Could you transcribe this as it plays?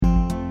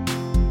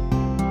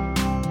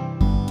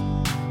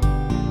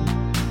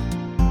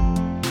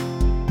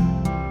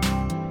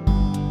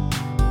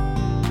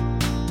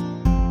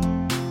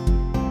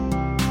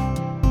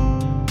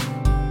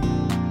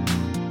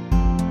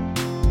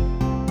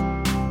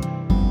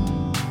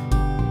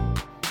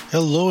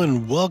Hello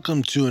and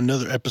welcome to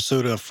another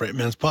episode of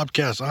Fretman's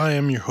Podcast. I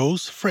am your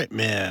host,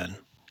 Fretman.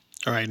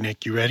 All right,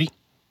 Nick, you ready?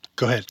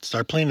 Go ahead,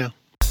 start playing now.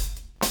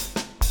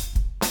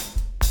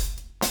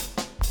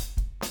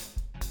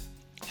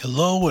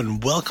 Hello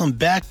and welcome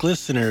back,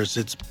 listeners.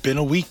 It's been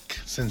a week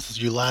since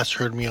you last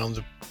heard me on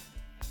the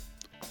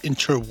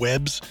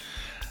interwebs.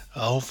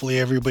 Hopefully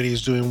everybody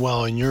is doing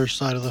well on your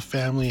side of the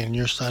family and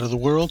your side of the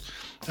world,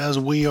 as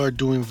we are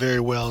doing very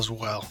well as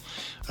well.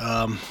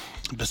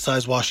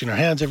 Besides washing our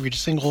hands every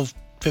single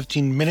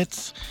 15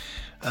 minutes,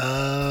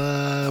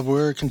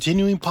 we're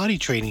continuing potty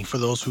training for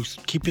those who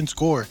keep in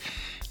score.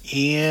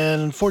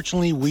 And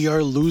unfortunately, we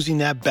are losing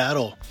that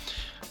battle.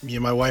 Me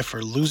and my wife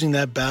are losing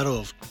that battle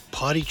of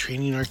potty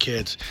training our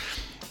kids.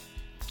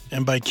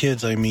 And by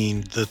kids, I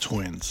mean the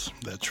twins.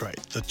 That's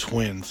right, the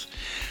twins.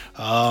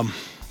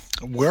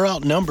 We're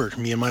outnumbered,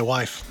 me and my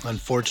wife.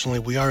 Unfortunately,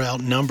 we are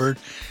outnumbered,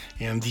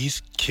 and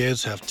these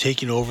kids have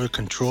taken over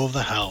control of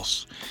the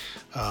house.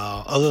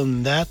 Other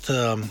than that,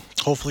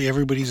 hopefully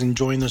everybody's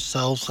enjoying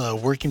themselves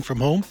working from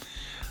home.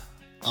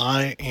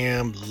 I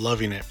am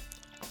loving it.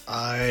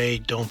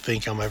 I don't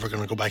think I'm ever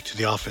going to go back to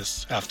the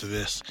office after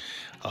this.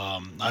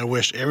 I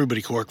wish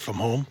everybody could work from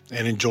home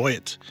and enjoy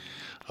it.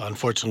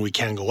 Unfortunately, we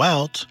can't go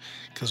out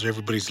because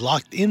everybody's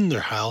locked in their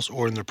house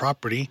or in their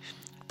property.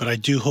 But I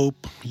do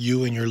hope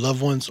you and your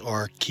loved ones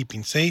are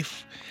keeping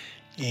safe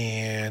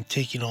and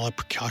taking all the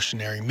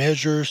precautionary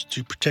measures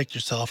to protect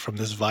yourself from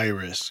this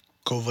virus.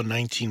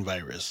 COVID-19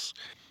 virus.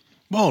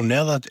 Well,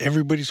 now that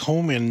everybody's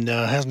home and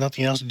has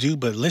nothing else to do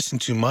but listen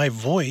to my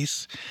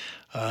voice,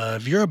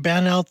 if you're a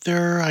band out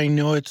there, I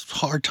know it's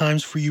hard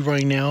times for you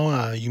right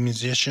now, you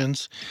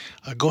musicians.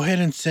 Go ahead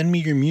and send me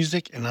your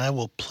music and I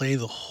will play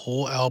the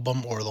whole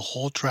album or the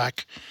whole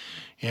track.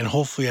 And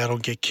hopefully I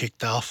don't get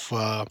kicked off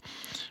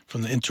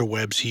from the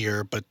interwebs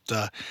here. But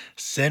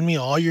send me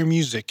all your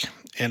music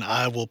and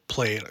I will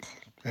play it.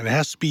 And it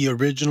has to be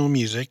original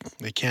music.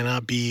 It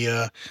cannot be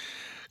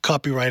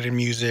copyrighted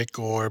music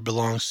or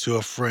belongs to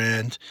a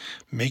friend.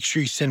 Make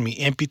sure you send me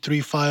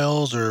MP3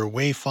 files or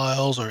WAV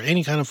files or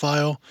any kind of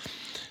file.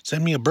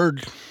 Send me a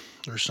bird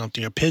or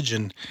something, a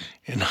pigeon,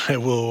 and I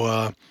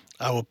will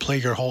play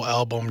your whole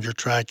album, your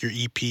track, your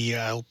EP,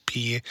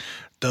 LP,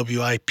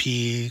 WIP.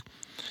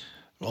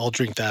 I'll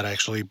drink that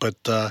actually, but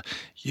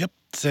yep,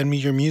 send me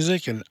your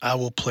music and I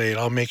will play it.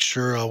 I'll make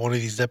sure one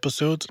of these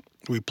episodes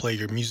we play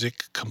your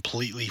music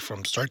completely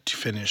from start to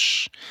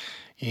finish.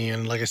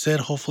 And like I said,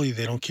 hopefully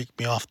they don't kick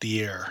me off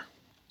the air.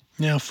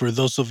 Now, for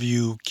those of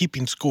you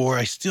keeping score,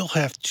 I still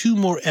have 2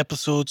 more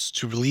episodes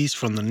to release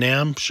from the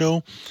NAMM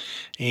show.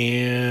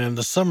 And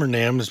the Summer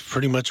NAMM is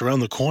pretty much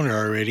around the corner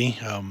already,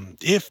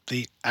 if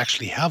they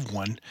actually have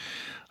one.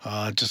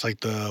 Just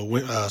like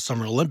the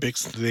Summer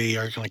Olympics, they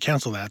are going to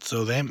cancel that.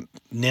 So that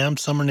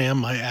Summer NAMM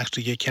might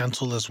actually get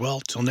canceled as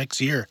well till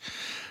next year.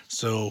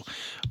 So,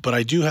 but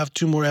I do have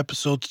 2 more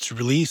episodes to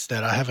release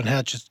that I haven't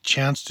had just a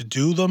chance to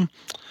do them.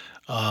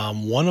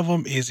 One of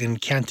them is in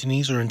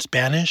Cantonese or in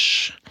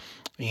Spanish,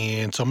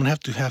 and so I'm going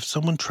to have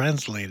someone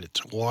translate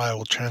it, or I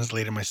will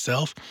translate it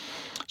myself.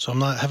 So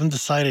haven't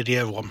decided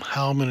yet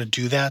how I'm going to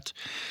do that.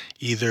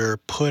 Either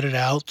put it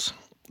out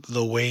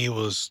the way it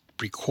was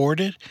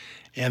recorded,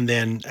 and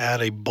then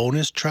add a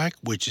bonus track,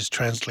 which is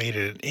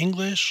translated in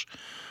English,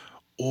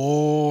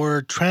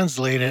 or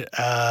translate it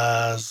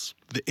as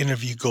the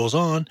interview goes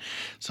on.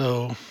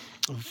 So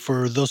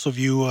for those of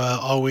you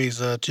always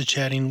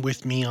chit-chatting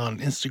with me on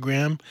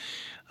Instagram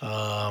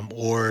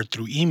or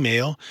through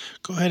email,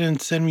 go ahead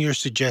and send me your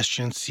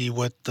suggestions, see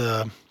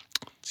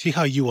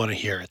how you want to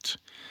hear it.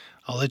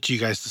 I'll let you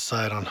guys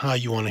decide on how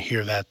you want to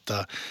hear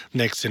that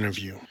next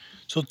interview.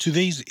 So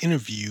today's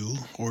interview,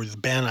 or the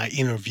band I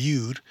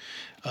interviewed,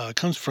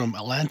 comes from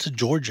Atlanta,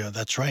 Georgia.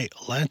 That's right,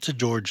 Atlanta,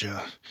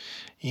 Georgia.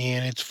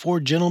 And it's 4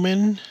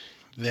 gentlemen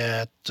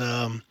that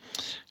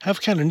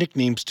have kind of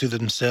nicknames to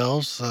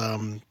themselves.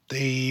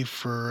 They,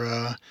 for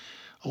a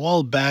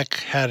while back,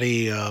 had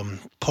a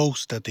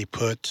post that they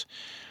put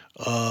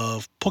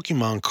of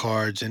Pokemon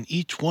cards, and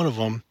each one of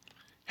them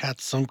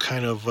had some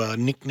kind of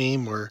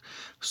nickname or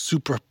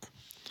superpower,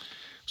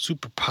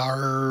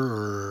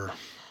 or I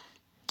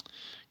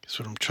guess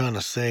what I'm trying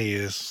to say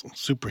is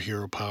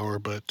superhero power,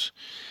 but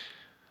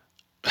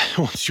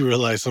once you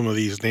realize some of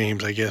these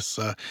names, I guess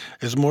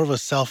it's more of a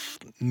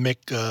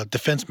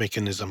self-defense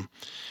mechanism.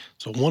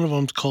 So one of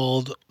them's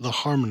called the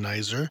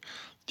Harmonizer.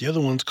 The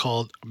other one's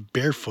called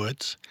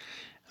Barefoot.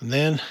 And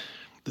then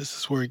this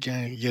is where it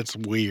gets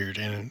weird.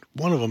 And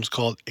one of them's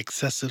called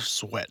Excessive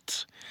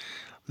Sweat.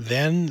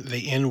 Then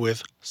they end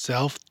with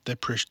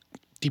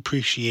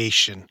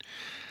Self-Depreciation.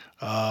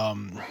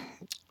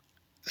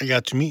 I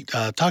got to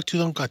talk to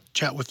them, got to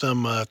chat with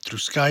them through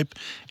Skype,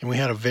 and we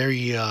had a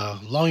very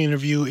long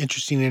interview,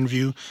 interesting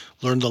interview,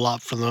 learned a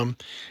lot from them.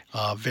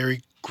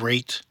 Very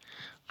great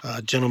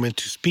gentlemen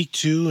to speak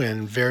to,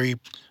 and very,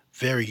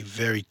 very,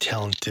 very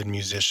talented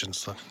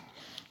musicians.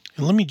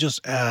 And let me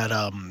just add,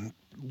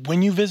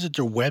 when you visit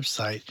their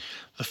website,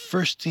 the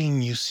first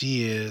thing you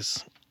see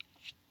is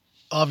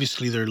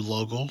obviously their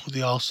logo.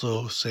 They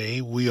also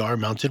say, "We are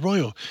Mounted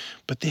Royal,"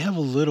 but they have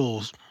a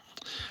little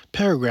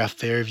paragraph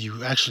there, if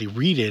you actually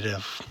read it,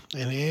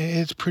 and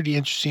it's pretty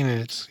interesting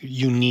and it's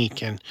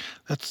unique, and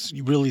that's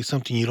really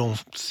something you don't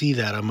see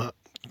that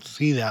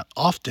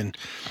often.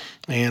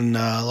 And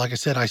like I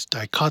said,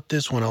 I caught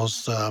this when I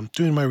was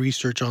doing my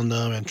research on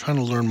them and trying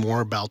to learn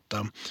more about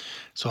them.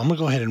 So I'm going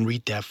to go ahead and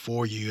read that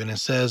for you. And it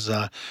says,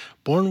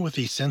 born with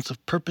a sense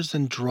of purpose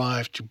and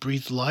drive to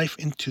breathe life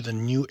into the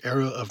new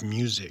era of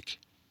music,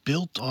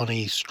 built on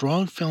a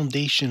strong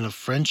foundation of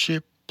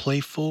friendship,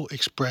 playful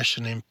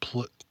expression, and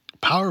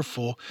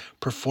powerful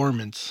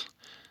performance.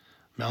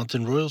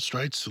 Mountain Royal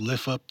strives to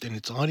lift up in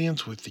its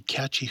audience with the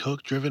catchy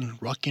hook-driven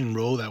rock and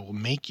roll that will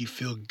make you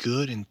feel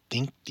good and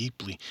think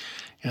deeply.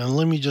 And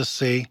let me just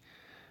say,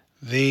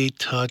 they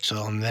touch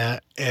on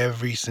that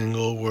every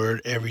single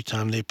word every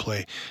time they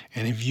play.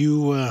 And if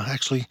you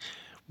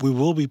we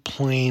will be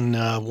playing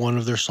one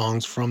of their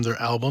songs from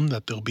their album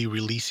that they'll be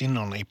releasing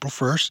on April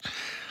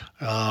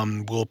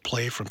 1st. We'll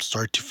play from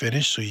start to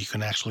finish so you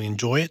can actually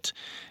enjoy it.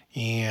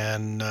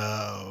 And,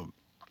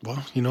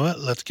 well, you know what?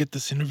 Let's get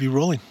this interview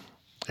rolling.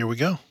 Here we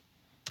go.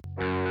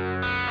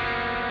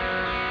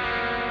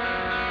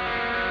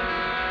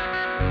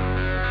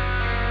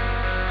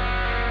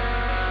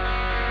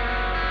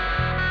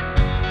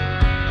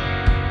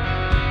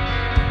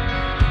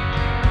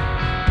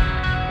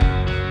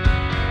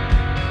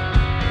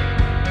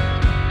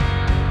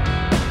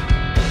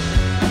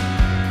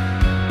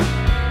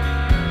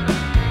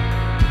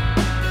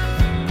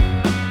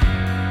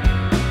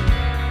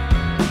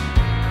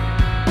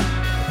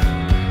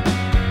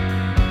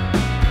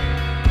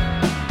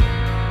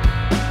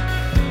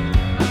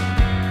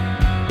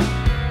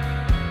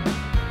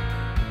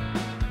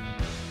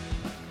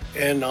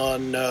 And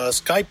on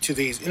Skype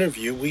today's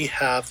interview, we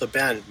have the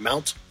band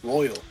Mount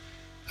Royal.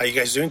 How you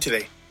guys doing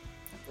today?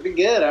 Pretty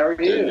good. How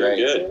are you? Doing very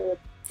good.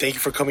 Thank you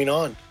for coming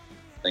on.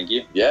 Thank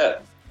you. Yeah,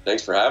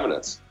 thanks for having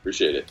us.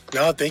 Appreciate it.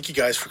 No, thank you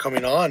guys for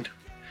coming on.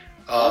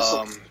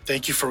 Awesome.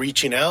 Thank you for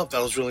reaching out.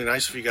 That was really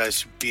nice of you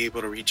guys to be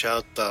able to reach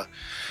out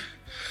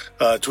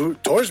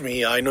towards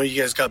me. I know you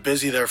guys got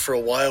busy there for a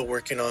while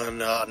working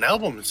on an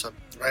album and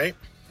something, right?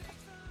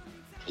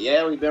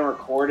 Yeah, we've been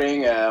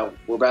recording.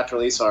 We're about to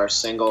release our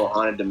single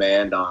Haunted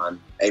Demand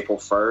on April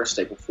 1st,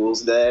 April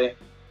Fool's Day.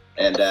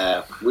 And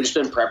we've just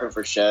been prepping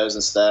for shows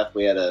and stuff.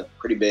 We had a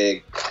pretty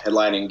big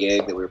headlining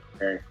gig that we were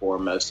preparing for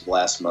most of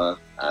last month,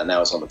 and that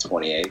was on the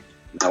 28th.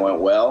 And that went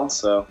well,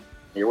 so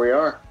here we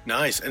are.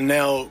 Nice. And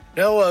now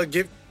go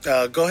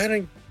ahead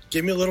and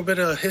give me a little bit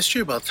of history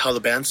about how the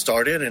band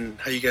started and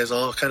how you guys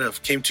all kind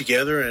of came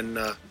together and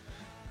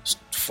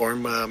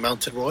formed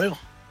Mountain Royal.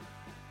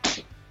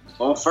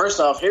 Well, first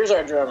off, here's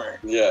our drummer.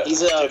 Yeah.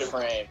 He's out of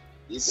frame.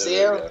 You see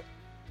him?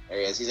 There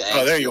he is. He's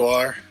Oh, there you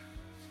are.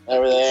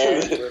 over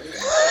there.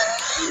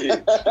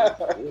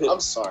 I'm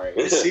sorry.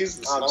 I'm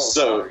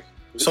sorry.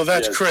 So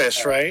that's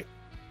Chris, right?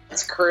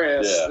 It's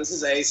Chris. Yeah. This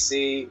is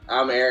AC.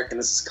 I'm Eric, and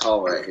this is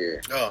Cole right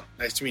here. Oh,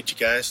 nice to meet you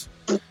guys.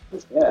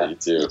 Yeah. You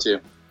too. You too.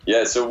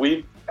 Yeah, so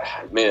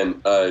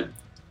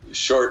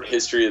short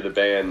history of the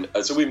band.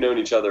 So we've known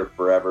each other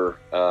forever.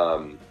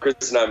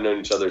 Chris and I have known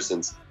each other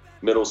since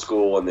middle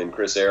school, and then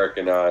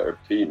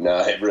Pete and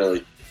I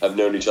really have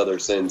known each other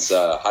since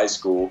high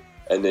school.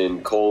 And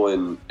then Cole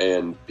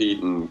and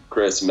Pete and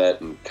Chris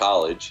met in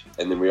college,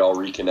 and then we all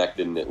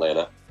reconnected in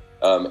Atlanta.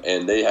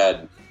 And they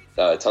had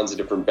tons of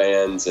different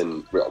bands,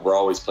 and we're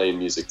always playing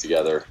music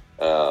together.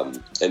 And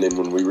then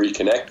when we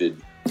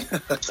reconnected,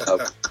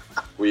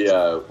 we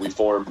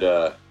formed.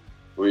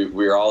 We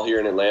were all here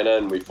in Atlanta,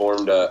 and we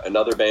formed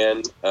another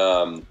band.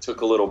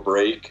 Took a little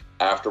break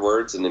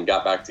afterwards, and then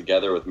got back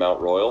together with Mount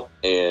Royal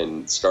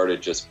and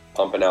started just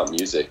pumping out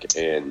music,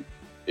 and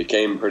it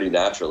came pretty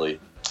naturally.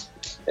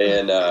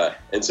 And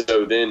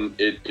so then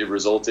it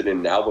resulted in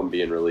an album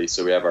being released.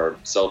 So we have our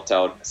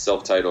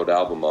self-titled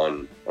album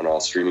on all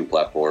streaming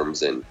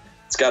platforms, and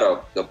it's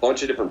got a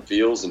bunch of different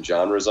feels and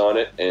genres on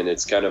it, and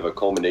it's kind of a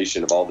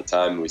culmination of all the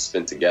time we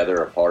spent together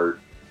apart,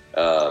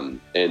 and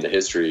the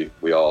history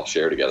we all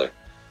share together.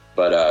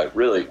 But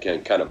really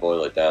can kind of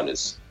boil it down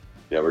as,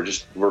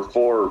 we're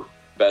four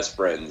best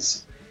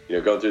friends,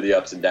 going through the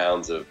ups and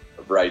downs of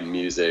writing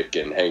music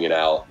and hanging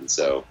out, and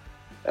so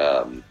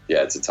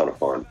it's a ton of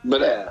fun.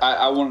 But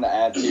I wanted to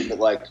add too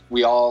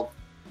that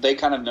they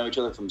kind of know each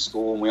other from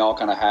school, and we all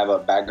kind of have a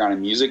background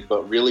in music,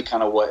 but really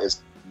kind of what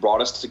has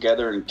brought us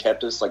together and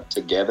kept us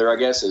together, I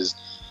guess, is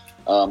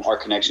our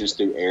connections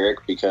through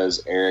Eric,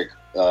 because Eric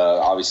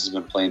obviously has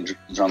been playing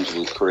drums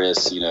with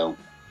Chris,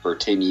 for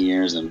 10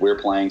 years, and we're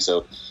playing,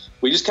 so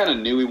we just kind of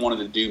knew we wanted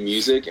to do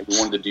music, and we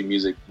wanted to do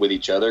music with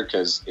each other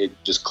because it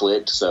just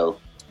clicked. So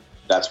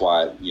that's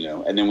why,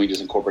 and then we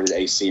just incorporated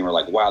AC, and we're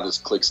like, wow, this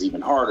clicks even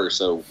harder.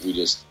 So we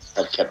just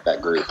have kept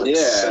that group.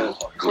 Yeah,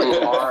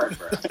 click hard,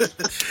 bro.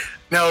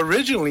 Now,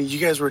 originally, you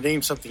guys were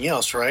named something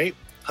else, right?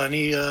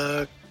 Honey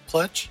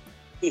Clutch?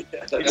 Yeah,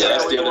 that's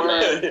the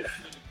other name.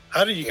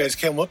 How did you guys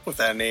come up with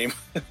that name?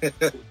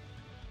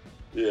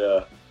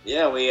 Yeah.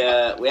 Yeah, we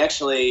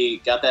actually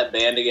got that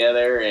band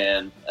together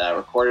and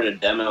recorded a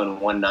demo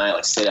in one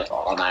night. Stayed up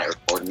all night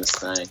recording this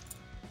thing,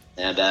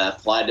 and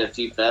applied to a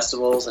few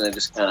festivals, and it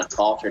just kind of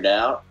faltered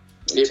out.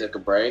 We took a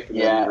break and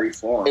then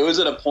reformed. It was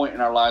at a point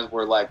in our lives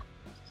where, like,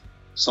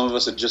 some of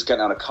us had just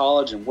gotten out of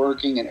college and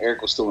working, and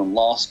Eric was still in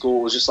law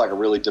school. It was just like a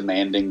really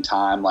demanding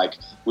time. Like,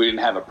 we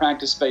didn't have a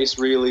practice space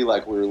really.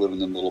 Like, we were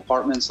living in little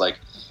apartments. Like,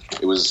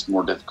 it was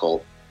more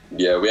difficult.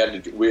 Yeah, we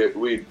had to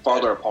we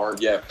Farther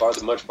apart. Yeah,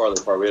 much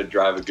farther apart. We had to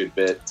drive a good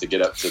bit to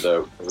get up to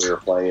where we were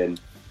playing,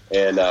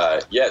 and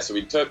so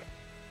we took,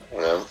 I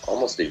don't know,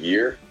 almost a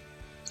year.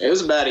 It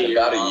was about a year.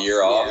 About a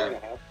year off.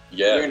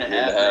 Yeah, year and a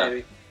half,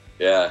 maybe.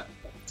 Yeah,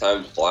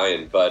 time's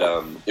flying, but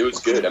it was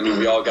good. I mean,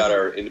 we all got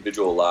our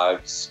individual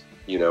lives,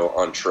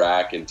 on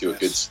track and to a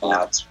good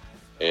spot,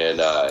 and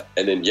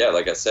then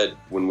like I said,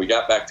 when we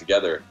got back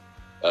together,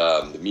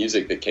 the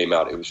music that came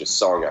out, it was just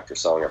song after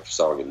song after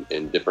song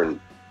in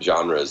different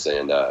genres,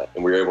 and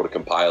we were able to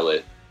compile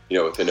it,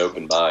 with an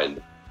open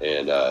mind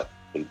and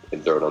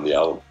throw it on the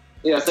album.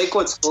 Yeah, I think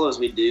what's cool is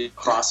we do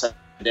cross a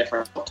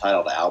different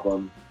titled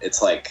album.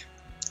 It's like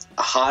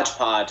a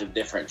hodgepodge of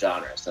different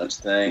genres, don't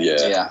you think?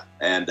 Yeah.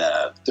 And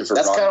that's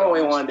kind of what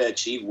we wanted to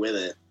achieve with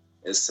it,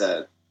 is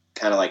to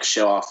kind of like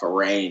show off a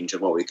range of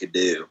what we could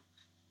do.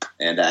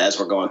 And as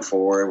we're going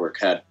forward, we're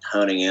kind of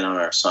honing in on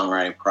our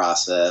songwriting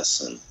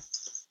process and,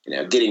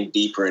 getting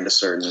deeper into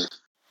certain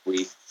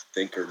we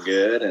think are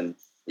good. And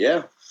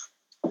yeah,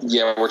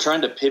 we're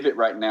trying to pivot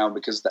right now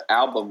because the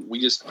album,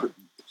 we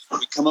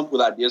come up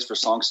with ideas for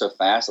songs so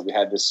fast that we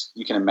had this,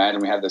 you can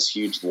imagine we had this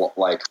huge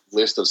like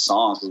list of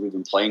songs that we've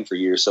been playing for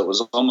years. So it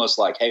was almost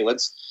like, hey,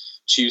 let's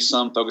choose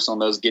some, focus on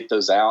those, get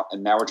those out.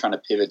 And now we're trying to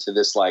pivot to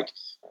this, like,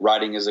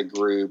 writing as a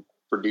group,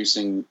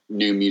 producing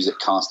new music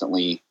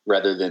constantly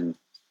rather than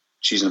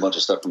choosing a bunch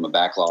of stuff from a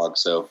backlog.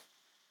 So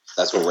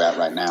that's where we're at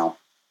right now.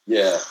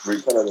 Yeah,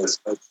 we're kind of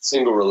a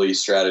single release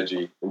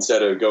strategy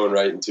instead of going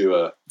right into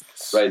a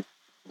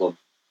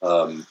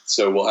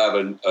so we'll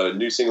have a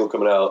new single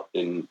coming out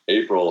in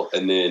April,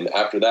 and then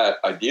after that,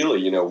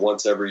 ideally,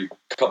 once every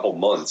couple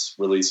months,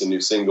 release a new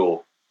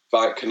single.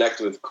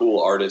 Connect with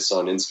cool artists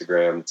on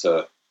Instagram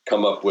to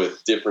come up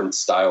with different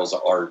styles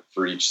of art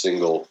for each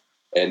single,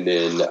 and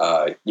then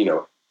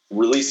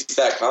release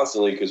that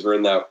constantly, because we're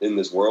in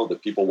this world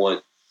that people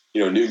want,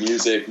 new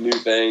music, new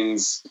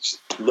things,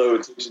 low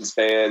attention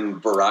span,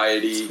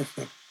 variety,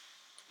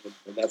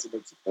 and that's what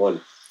makes it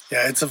fun.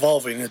 Yeah, it's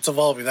evolving.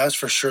 That's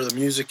for sure. The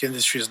music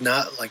industry is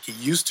not like it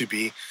used to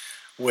be,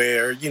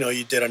 where,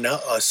 you did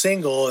a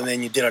single and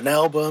then you did an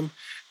album.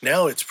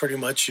 Now it's pretty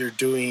much you're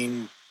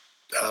doing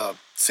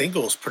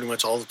singles pretty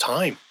much all the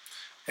time,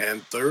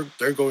 and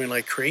they're going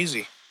like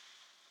crazy.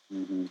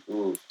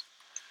 Mm-hmm.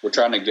 We're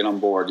trying to get on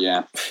board,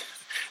 yeah.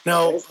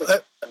 Now,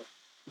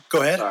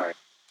 go ahead. Sorry.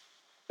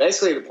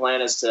 Basically, the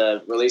plan is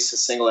to release a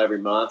single every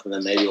month, and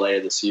then maybe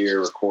later this year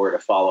record a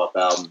follow-up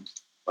album,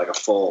 like a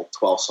full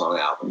 12-song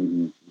album.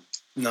 Mm-hmm.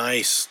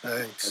 Nice.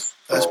 Thanks.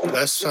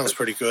 That sounds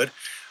pretty good.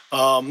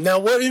 Now,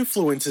 what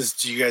influences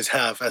do you guys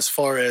have as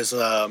far as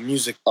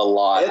music? A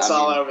lot. It's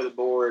all over the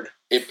board.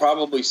 It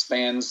probably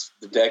spans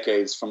the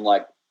decades from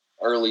like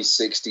early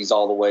 60s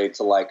all the way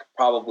to like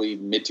probably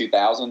mid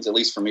 2000s, at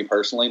least for me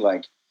personally,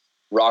 like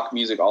rock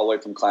music all the way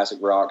from classic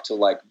rock to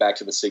like back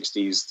to the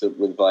 60s to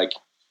with like,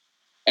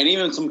 and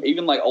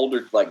even like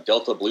older like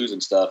Delta blues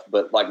and stuff.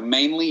 But like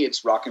mainly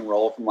it's rock and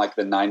roll from like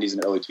the 90s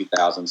and early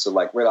 2000s. So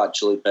like Red Hot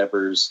Chili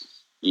Peppers,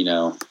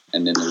 and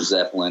then there's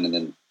Zeppelin, and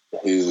then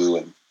Who,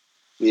 and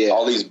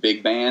all these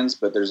big bands.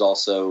 But there's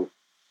also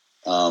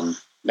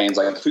bands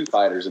like the Foo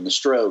Fighters and the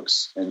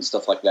Strokes and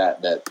stuff like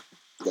that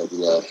we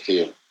love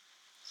too.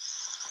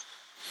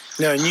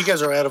 Now, and you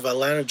guys are out of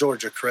Atlanta,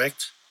 Georgia,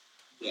 correct?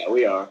 Yeah,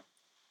 we are.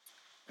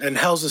 And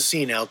how's the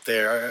scene out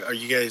there? Are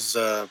you guys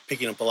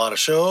picking up a lot of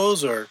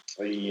shows, or?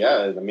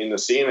 Yeah, I mean, the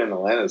scene in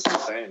Atlanta is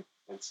insane.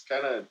 It's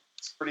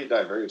pretty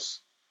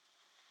diverse.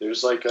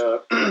 There's like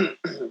a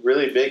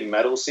really big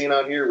metal scene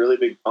out here, really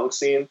big punk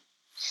scene,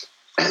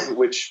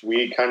 which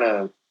we kind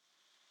of,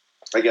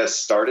 I guess,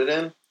 started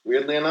in,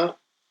 weirdly enough,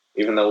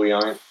 even though we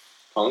aren't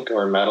punk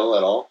or metal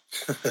at all.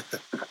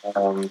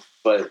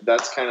 But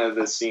that's kind of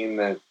the scene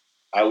that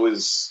I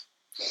was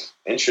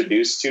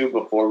introduced to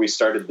before we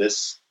started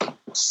this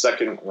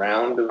second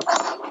round of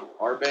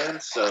our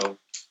band. So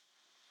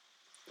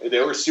they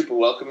were super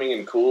welcoming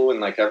and cool, and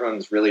like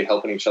everyone's really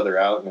helping each other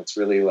out, and it's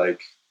really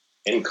like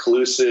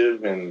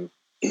inclusive and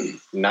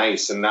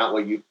nice, and not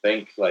what you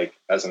think like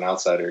as an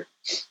outsider,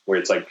 where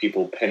it's like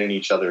people pinning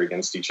each other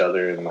against each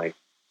other and like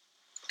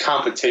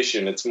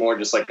competition. It's more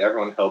just like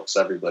everyone helps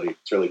everybody.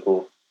 It's really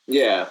cool.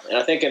 Yeah, and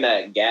I think in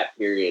that gap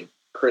period,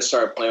 Chris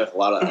started playing with a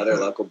lot of other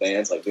local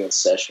bands, like doing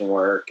session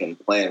work and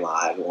playing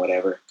live and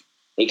whatever.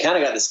 He kind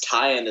of got this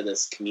tie into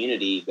this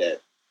community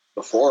that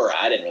before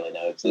I didn't really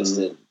know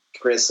existed. Mm-hmm.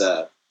 Chris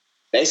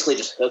basically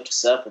just hooked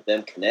us up with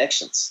them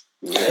connections.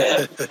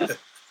 Yeah.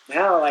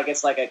 Now, like,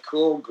 it's like a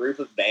cool group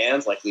of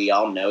bands. Like, we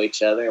all know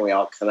each other, and we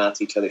all come out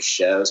to each other's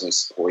shows, and we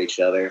support each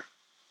other.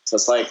 So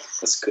it's like,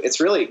 it's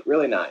really,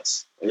 really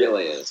nice. It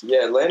really is.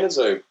 Yeah, Atlanta's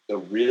a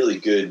really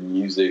good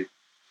music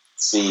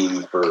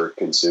scene for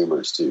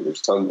consumers, too.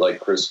 There's tons,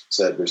 like Chris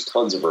said, there's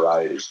tons of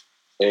variety.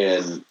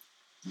 And,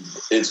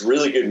 it's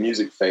really good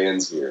music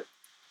fans here.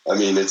 I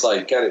mean, it's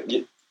like kind of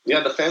the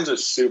fans are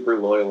super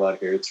loyal out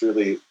here. It's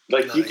really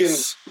like Nice. you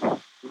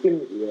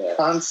can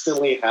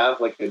constantly have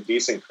like a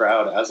decent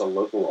crowd as a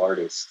local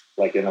artist,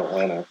 like in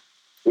Atlanta,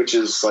 which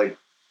is like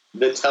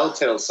the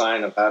telltale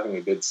sign of having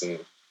a good scene.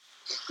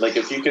 Like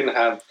if you can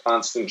have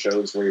constant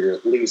shows where you're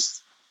at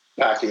least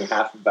packing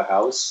half of the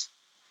house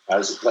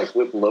as like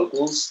with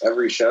locals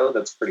every show,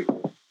 that's pretty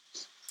cool.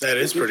 That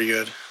is pretty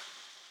good.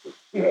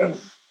 Yeah.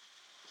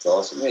 it's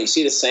awesome. Yeah, you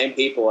see the same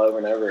people over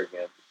and over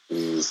again.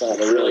 So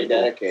they're really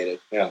dedicated.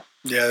 Yeah,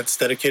 it's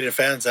dedicated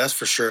fans, that's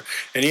for sure.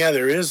 And yeah,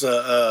 there is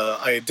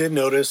I did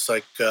notice,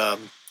 like,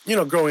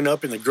 growing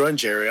up in the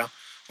grunge era,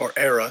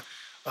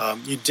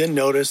 you did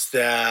notice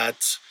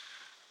that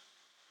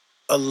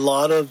a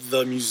lot of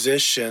the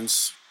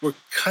musicians were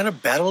kind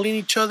of battling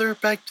each other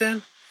back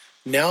then.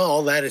 Now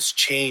all that has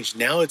changed.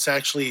 Now it's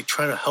actually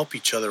trying to help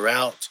each other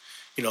out,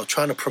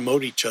 trying to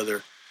promote each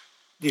other,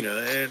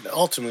 and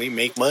ultimately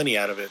make money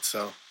out of it.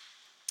 So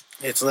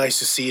it's nice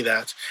to see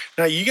that.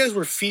 Now, you guys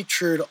were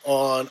featured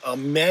on a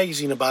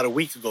magazine about a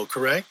week ago,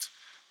 correct?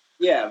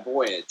 Yeah,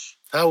 Voyage.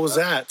 How was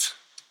that?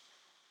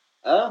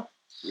 Oh,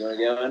 you want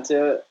to go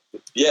into it?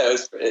 Yeah,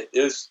 it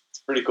was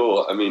pretty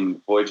cool. I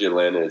mean, Voyage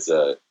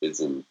Atlanta is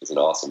an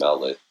awesome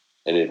outlet,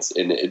 and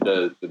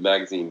the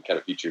magazine kind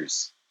of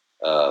features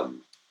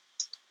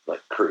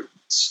like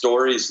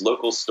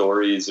local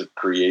stories of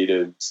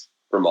creatives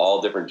from all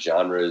different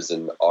genres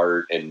and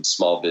art and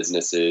small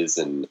businesses,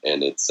 and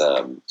it's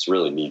a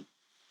really neat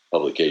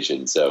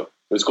publication. So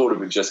it was cool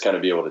to just kind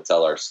of be able to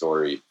tell our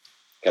story,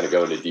 kind of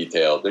go into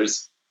detail.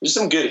 There's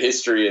some good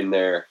history in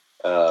there,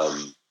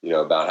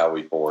 about how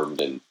we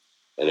formed and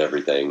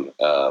everything.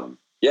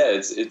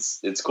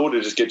 It's cool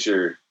to just get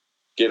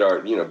our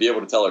be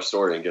able to tell our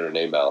story and get our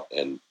name out,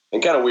 and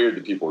kind of weird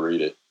that people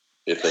read it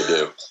if they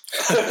do.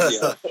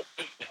 Yeah.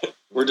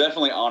 We're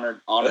definitely honored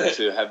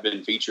to have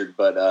been featured,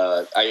 but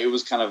it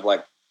was kind of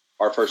like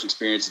our first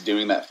experience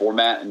doing that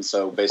format, and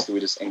so basically we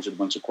just answered a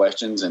bunch of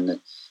questions,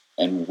 and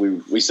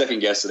we second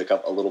guessed it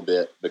a little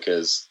bit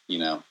because we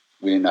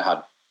didn't know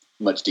how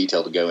much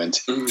detail to go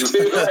into.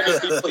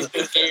 Like, people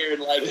get scared,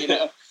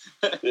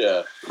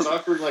 Yeah, it's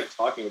awkward like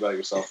talking about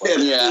yourself. Like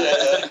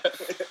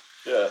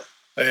yeah.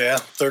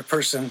 Third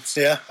person.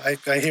 Yeah, I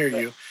hear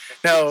you.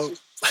 Now, All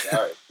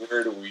right,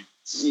 where do we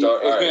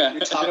start? All right.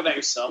 You're talking about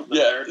yourself in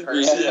the third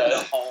person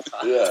the whole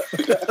time. Yeah.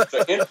 So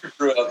Andrew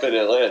grew up in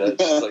Atlanta.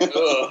 It's just like,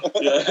 oh,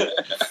 yeah.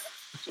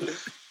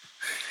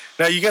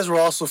 Now, you guys were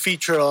also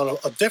featured on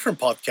a different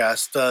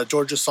podcast,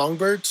 Georgia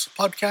Songbirds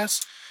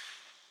podcast.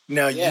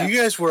 Now, you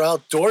guys were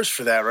outdoors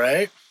for that,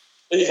 right?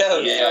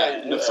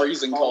 Yeah, in the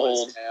freezing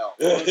cold.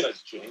 What was that,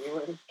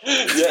 January?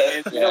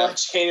 Yeah.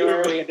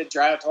 January we had to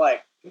drive to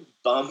like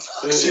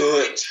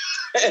Bumfuck.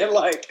 And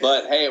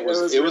but hey, it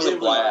was a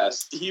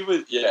blast.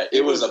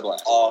 It was a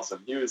blast.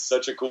 Awesome. He was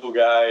such a cool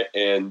guy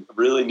and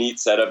really neat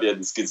setup. He had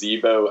this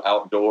gazebo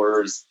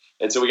outdoors,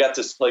 and so we got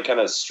to play kind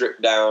of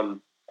stripped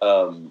down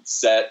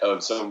set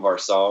of some of our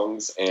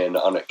songs, and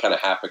on a kind of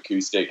half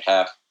acoustic,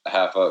 half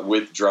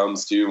with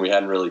drums too. We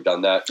hadn't really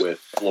done that with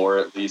Floor,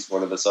 at least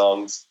one of the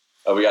songs.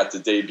 We got to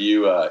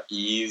debut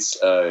Ease,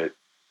 a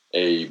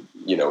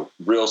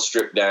real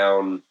stripped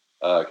down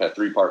kind of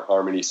 3-part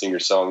harmony singer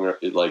song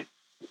like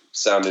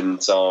sounding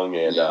song,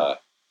 and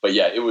but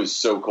yeah, it was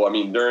so cool. I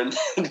mean, during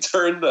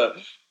the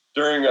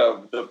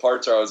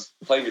parts where I was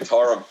playing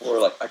guitar on Floor,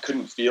 like I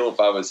couldn't feel if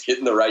I was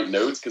hitting the right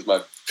notes because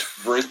my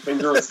ring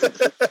finger was.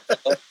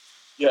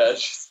 I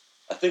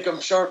think I'm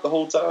sharp the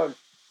whole time.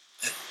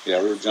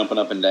 Yeah, we were jumping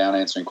up and down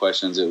answering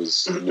questions. It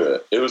was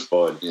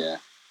fun. Yeah.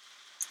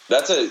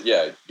 That's good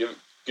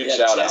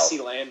shout Jesse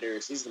out.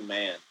 Landers, he's the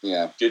man.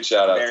 Yeah. Good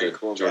shout out Very to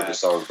cool Georgia guy.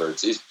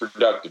 Songbirds. He's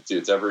productive too.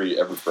 It's every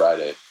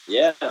Friday.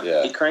 Yeah.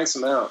 Yeah. He cranks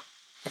them out.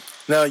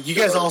 Now, you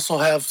guys also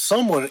have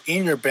someone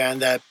in your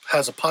band that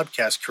has a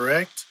podcast,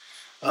 correct?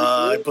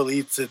 I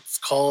believe it's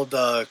called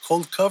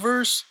Cold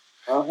Covers.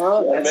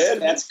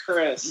 That's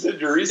Chris. You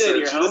did your research.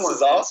 your This homework,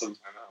 is awesome.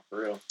 I know, for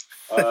real.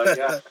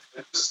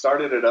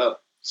 Started it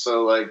up.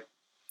 So like,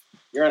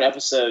 You're on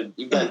episode.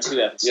 You've done 2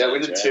 episodes. yeah, we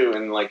did right? 2,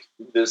 and like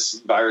this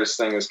virus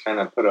thing has kind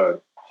of put a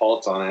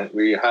halt on it.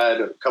 We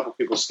had a couple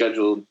people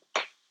scheduled,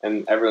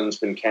 and everyone's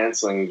been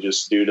canceling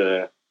just due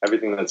to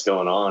everything that's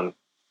going on.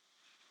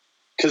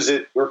 Because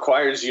it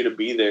requires you to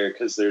be there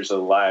because there's a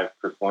live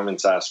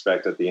performance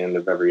aspect at the end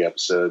of every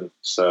episode.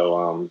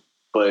 So,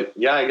 but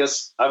yeah, I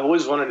guess I've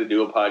always wanted to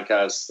do a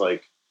podcast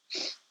like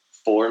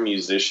for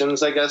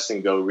musicians, I guess,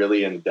 and go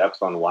really in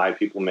depth on why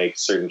people make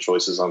certain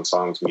choices on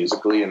songs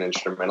musically and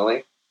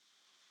instrumentally.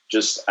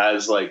 Just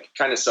as like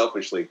kind of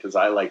selfishly, because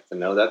I like to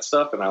know that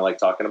stuff and I like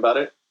talking about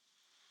it.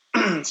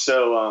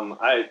 So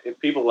if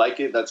people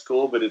like it, that's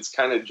cool. But it's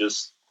kind of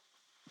just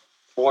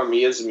for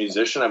me as a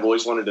musician, I've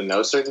always wanted to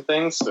know certain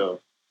things. So,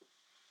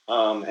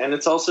 and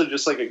it's also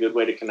just like a good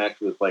way to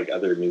connect with like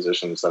other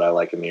musicians that I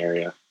like in the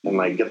area and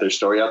like get their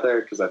story out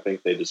there because I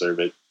think they deserve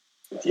it.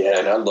 Yeah,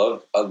 and I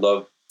love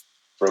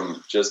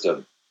from just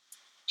a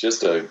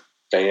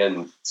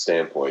fan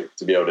standpoint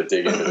to be able to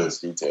dig into those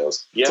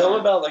details. Yeah. Tell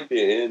them about like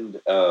the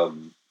end,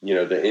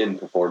 the end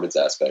performance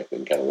aspect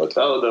and kind of what.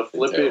 The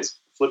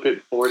flip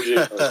it, forge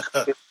it.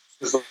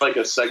 It's like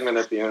a segment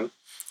at the end.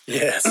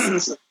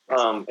 Yes.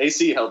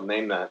 AC helped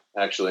name that,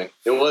 actually.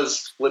 It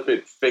was flip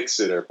it, fix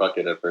it, or fuck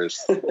it at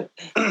first.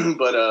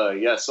 But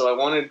yeah, so I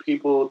wanted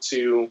people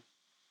to,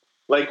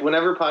 like,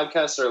 whenever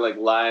podcasts or like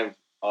live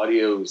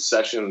audio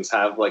sessions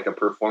have like a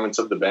performance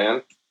of the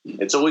band,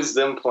 it's always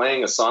them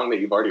playing a song that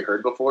you've already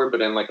heard before,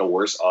 but in like a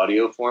worse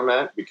audio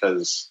format,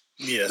 because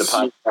the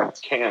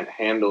podcast can't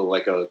handle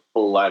like a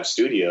full live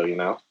studio, you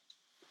know?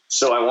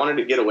 So I wanted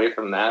to get away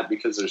from that,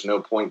 because there's no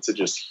point to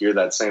just hear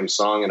that same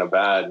song in a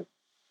bad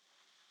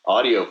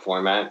audio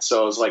format.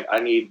 So I was like,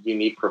 I need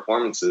unique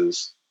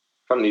performances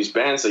from these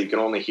bands that you can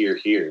only hear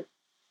here.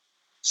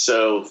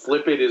 So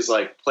Flip It is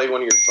like play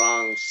one of your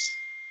songs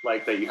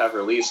like that you have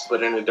released,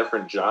 but in a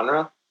different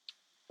genre.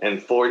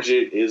 And Forge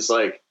It is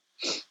like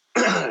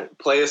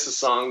play us a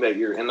song that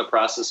you're in the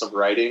process of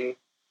writing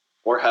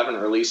or haven't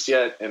released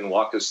yet, and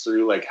walk us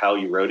through like how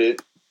you wrote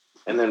it.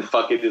 And then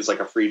Fuck It is like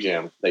a free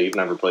jam that you've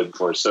never played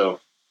before. So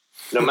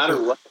no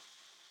matter what,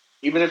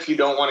 even if you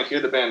don't want to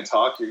hear the band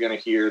talk, you're going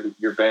to hear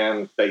your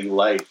band that you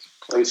like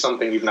play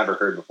something you've never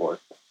heard before.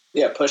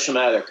 Yeah, push them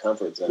out of their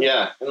comfort zone.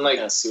 Yeah, and like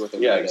see what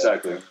they're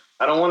exactly.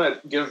 I don't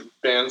want to give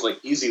bands like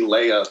easy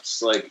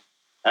layups. Like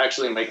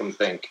actually make them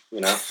think.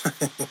 You know.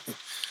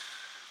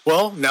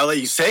 Well, now that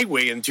you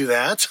segue into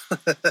that,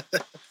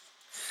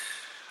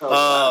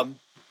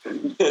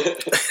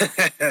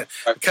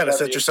 kind of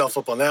set yourself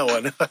up on that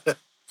one.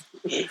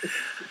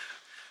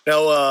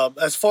 Now,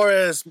 as far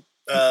as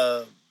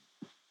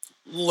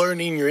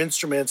learning your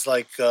instruments,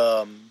 like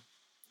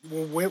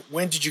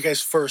when did you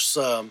guys first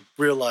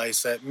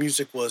realize that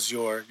music was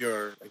your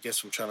I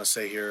guess I'm trying to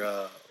say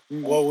here,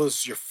 what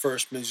was your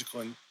first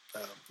musical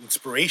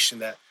inspiration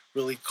that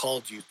really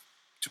called you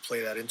to play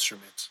that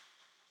instrument?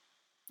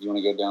 You want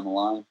to go down the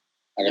line?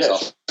 I guess I'll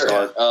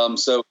start. Yeah.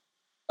 So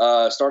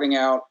starting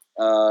out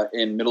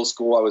in middle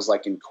school, I was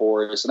like in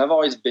chorus, and I've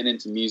always been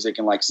into music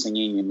and like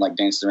singing and like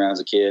dancing around as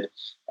a kid.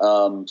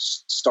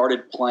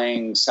 Started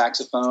playing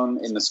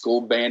saxophone in the school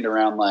band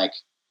around like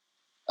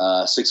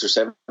 6th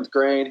or 7th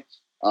grade,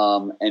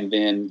 and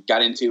then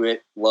got into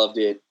it, loved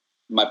it.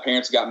 My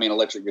parents got me an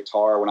electric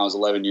guitar when I was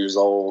 11 years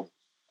old,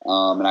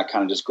 and I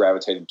kind of just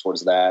gravitated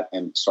towards that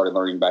and started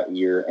learning by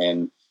ear.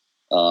 And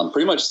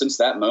pretty much since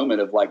that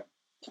moment of like,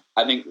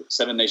 I think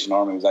Seven Nation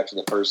Army was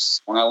actually the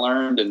first one I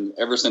learned, and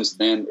ever since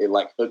then it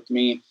like hooked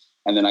me.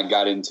 And then I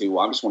got into,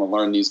 I just want to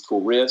learn these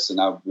cool riffs and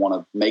I want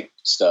to make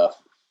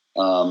stuff.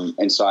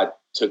 And so I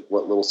took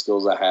what little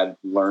skills I had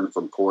learned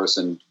from chorus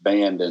and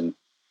band and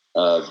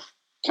kind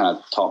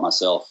of taught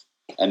myself,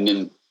 and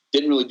then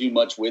didn't really do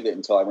much with it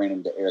until I ran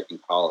into Eric in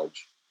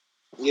college.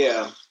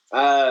 Yeah.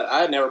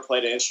 I had never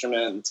played an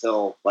instrument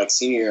until like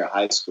senior year of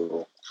high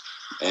school.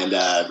 And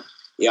I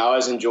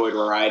always enjoyed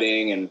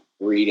writing and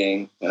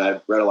reading, and I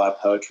read a lot of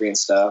poetry and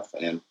stuff.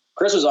 And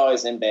Chris was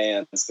always in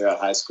bands throughout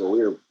high school.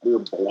 We were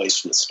boys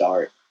from the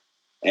start.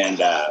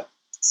 And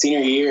senior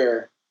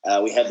year,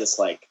 we had this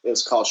like, it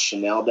was called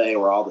Chanel Day,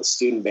 where all the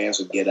student bands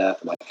would get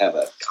up and like have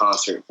a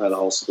concert in front of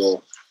the whole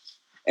school.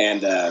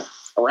 And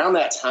around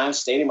that time,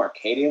 Stadium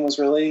Arcadium was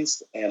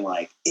released, and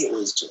like it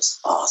was just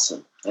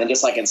awesome, and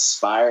just like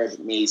inspired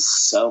me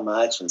so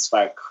much,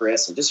 inspired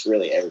Chris, and just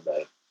really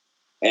everybody.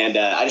 And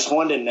I just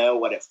wanted to know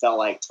what it felt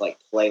like to like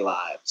play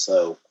live.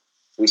 So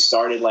we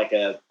started like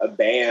a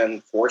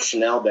band for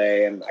Chanel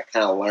Day, and I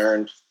kind of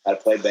learned how to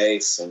play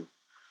bass in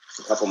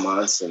a couple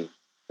months and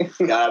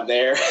got up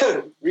there.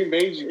 We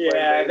made you play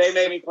bass. They bass.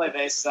 made me play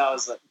bass, so I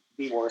was like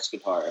the worst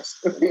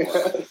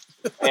guitarist.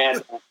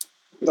 And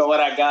but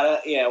when I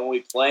got it, when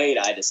we played,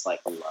 I just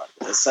like loved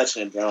it. It's such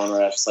an adrenaline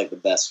rush. It's like the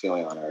best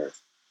feeling on earth.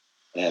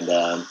 And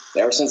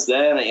ever since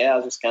then, I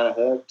was just kind of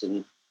hooked,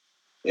 and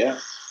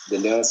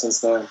been doing it since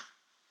then.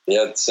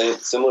 Yeah,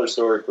 similar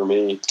story for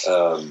me.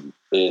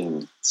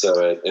 In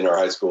our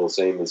high school,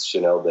 same as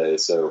Chanel Day.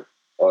 So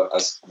our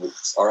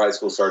high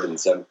school started in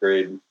 7th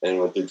grade and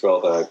went through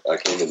 12th. And I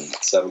came in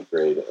 7th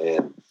grade,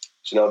 and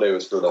Chanel Day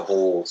was for the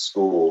whole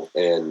school.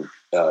 And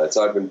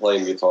so I've been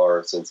playing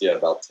guitar since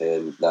about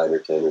 9 or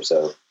 10 or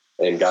so,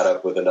 and got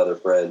up with another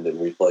friend, and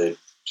we played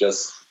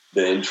just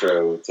the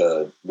intro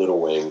to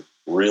Little Wing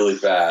really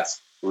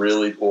fast,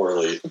 really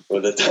poorly,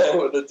 with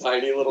a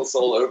tiny little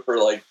solo for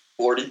like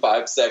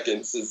 45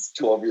 seconds as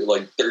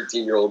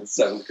 13-year-old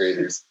 7th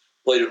graders.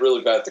 Played it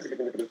really fast,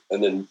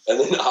 and then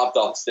hopped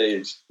off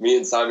stage. Me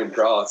and Simon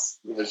Cross,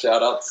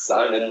 shout out to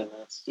Simon.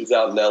 He's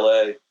out in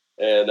LA,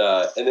 and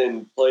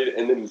then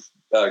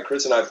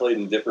Chris and I played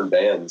in different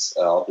bands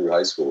all through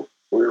high school.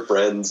 We were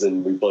friends,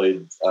 and we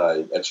played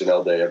at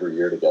Chanel Day every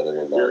year together.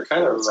 And we were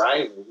kind of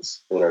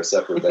rivals in our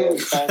separate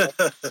bands.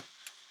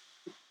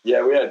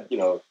 Yeah, we had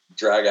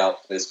drag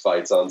out fist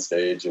fights on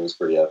stage. It was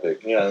pretty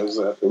epic. Yeah, it was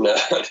no.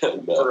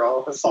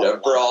 brawls. Yeah,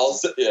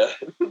 brawls. Yeah.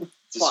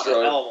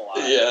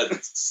 Destroy.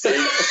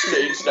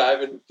 Stage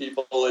diving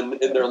people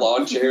in their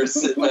lawn chairs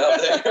sitting out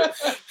there.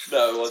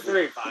 No, it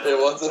wasn't.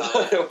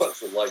 It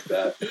wasn't like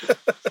that.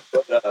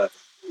 But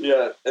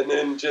and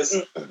then just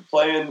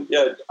playing.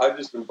 Yeah, I've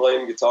just been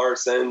playing guitar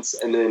since.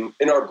 And then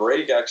in our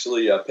break,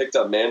 actually, picked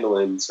up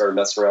mandolin, started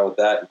messing around with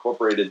that,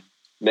 incorporated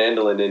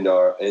mandolin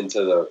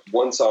into the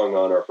one song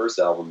on our first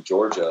album,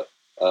 Georgia.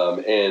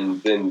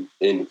 And then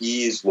in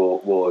Ease,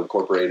 we'll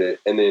incorporate it,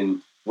 and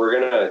then we're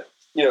gonna,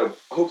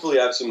 hopefully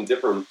have some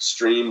different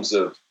streams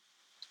of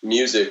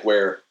music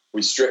where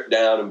we strip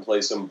down and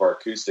play some of our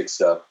acoustic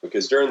stuff.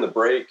 Because during the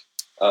break,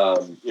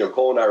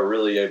 Cole and I were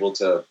really able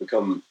to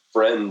become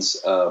friends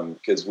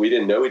because we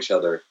didn't know each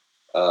other,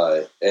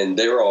 and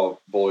they were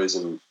all boys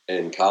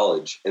in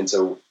college, and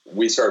so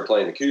we started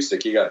playing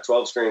acoustic. He got a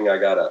 12-string, I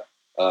got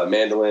a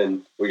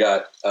mandolin. We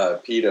got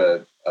Pete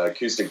a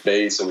acoustic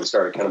bass, and we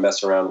started kind of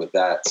messing around with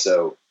that.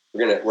 So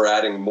we're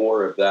adding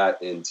more of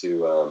that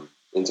into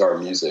our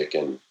music,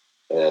 and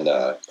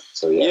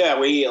so yeah.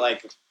 We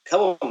like a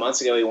couple of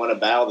months ago we won a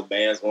Battle of the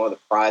Bands. One of the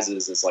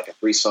prizes is like a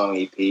 3-song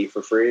EP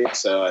for free.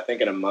 So I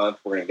think in a month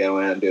we're gonna go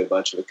in and do a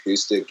bunch of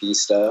acoustic-y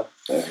stuff.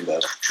 And,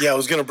 I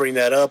was gonna bring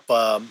that up.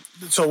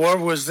 So where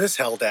was this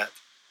held at?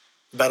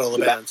 Battle of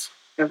the Bands.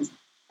 It's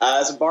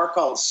a bar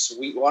called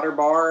Sweetwater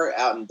Bar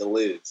out in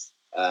Duluth.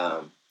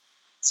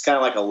 It's kind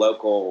of like a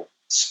local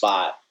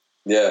spot.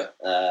 Yeah.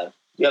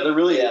 They're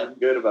really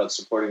good about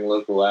supporting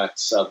local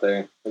acts out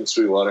there in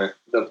Sweetwater.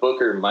 The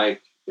booker,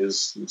 Mike,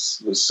 was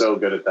so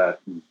good at that.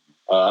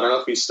 I don't know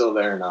if he's still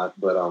there or not,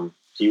 but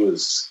he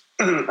was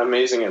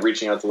amazing at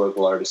reaching out to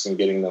local artists and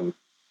getting them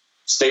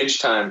stage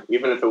time,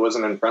 even if it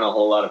wasn't in front of a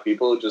whole lot of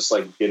people, just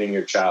like getting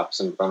your chops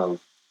in front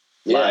of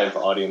live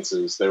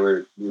audiences. They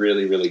were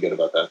really, really good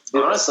about that.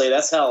 Honestly,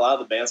 that's how a lot of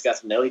the bands got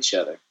to know each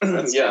other.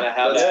 That's kind of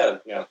how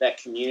that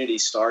community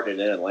started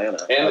in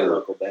Atlanta. And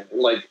local band.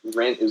 Like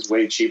rent is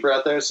way cheaper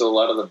out there, so a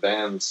lot of the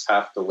bands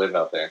have to live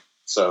out there.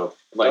 So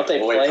don't they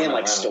play in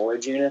like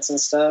storage units and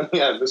stuff?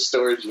 Yeah, the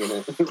storage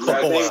unit.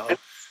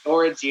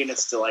 Storage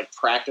units to like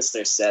practice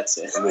their sets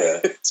in.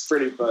 Yeah, it's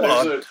pretty fun.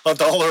 Well,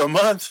 $1 a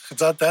month.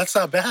 That's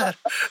not bad.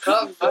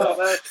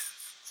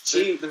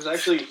 There's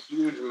actually a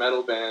huge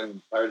metal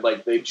band, or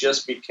like they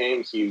just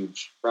became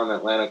huge, from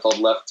Atlanta called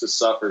Left to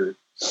Suffer,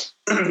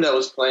 that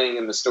was playing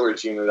in the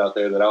storage unit out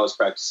there that I was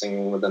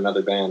practicing with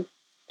another band,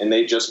 and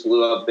they just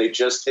blew up. They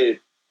just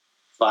hit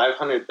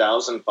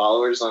 500,000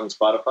 followers on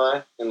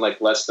Spotify in like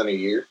less than a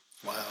year.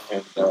 Wow,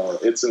 and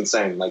it's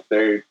insane. Like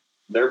they're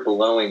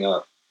blowing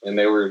up, and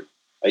they were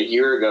a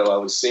year ago. I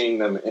was seeing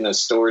them in a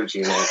storage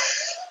unit,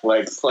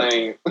 like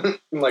playing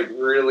like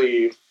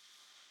really.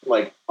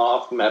 Like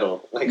off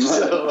metal, like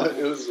so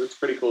it's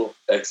pretty cool.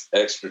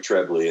 Extra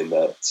trebly in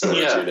that storage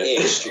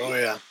unit. Oh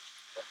yeah.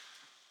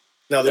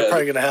 Now they're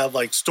probably gonna have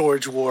like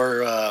Storage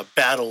War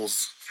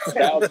battles.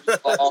 That's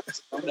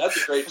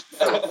a great.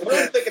 I'm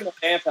really thinking the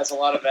amp has a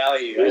lot of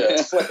value. Yeah,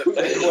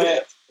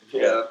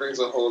 it brings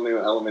a whole new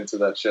element to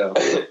that show.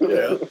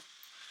 Yeah.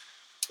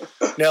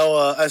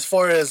 Now, as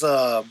far as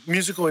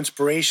musical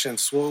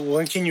inspirations,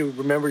 when can you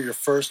remember your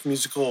first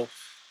musical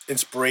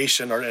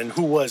inspiration, and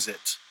who was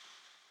it?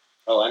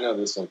 Oh, I know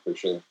this one for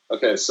sure.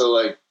 Okay, so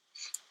like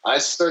I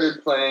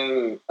started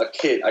playing a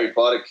kit. I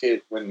bought a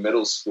kit in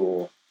middle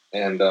school,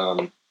 and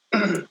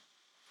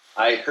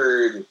I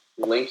heard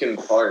Linkin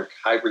Park,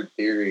 Hybrid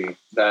Theory,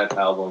 that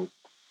album,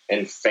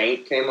 and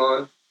Faint came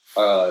on.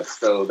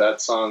 So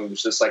that song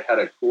was just like had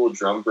a cool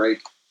drum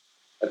break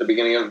at the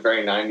beginning of it,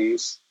 very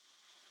 90s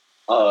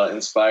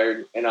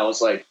inspired. And I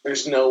was like,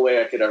 there's no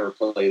way I could ever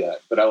play that.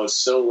 But I was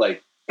so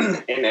like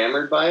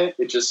enamored by it.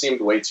 It just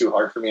seemed way too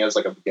hard for me as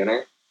like a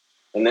beginner.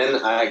 And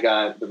then I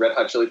got the Red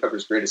Hot Chili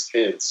Peppers' Greatest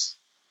Hits,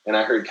 and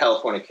I heard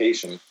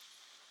Californication.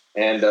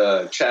 And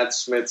Chad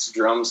Smith's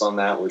drums on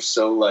that were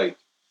so, like,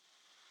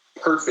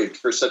 perfect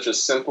for such a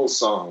simple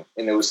song.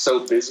 And it was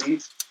so busy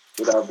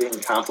without being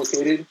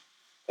complicated.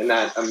 And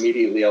that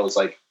immediately I was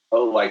like,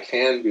 oh, I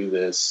can do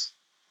this.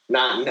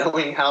 Not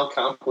knowing how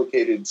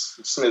complicated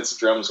Smith's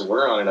drums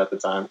were on it at the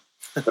time.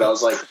 But I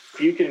was like, if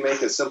you can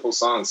make a simple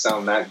song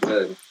sound that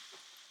good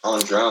on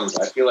drums,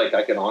 I feel like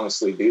I can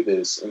honestly do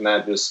this. And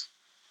that just...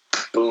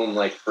 boom,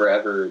 like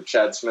forever.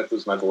 Chad Smith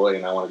was my boy,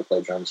 and I wanted to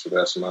play drums for the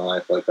rest of my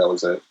life. Like that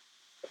was it.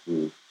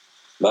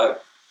 Mine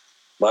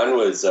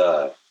was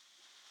the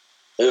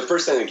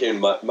first thing that came.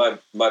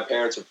 My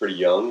parents were pretty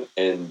young,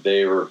 and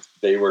they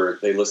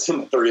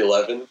listened to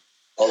 311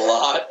 a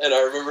lot, and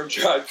I remember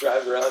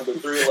driving around the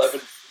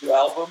 311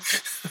 album.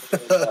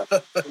 And,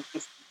 it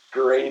was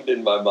ingrained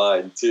in my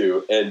mind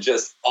too, and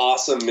just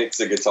awesome mix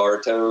of guitar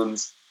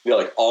tones.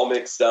 Like All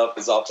Mixed Up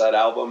is off that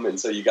album, and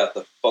so you got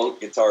the funk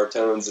guitar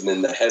tones and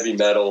then the heavy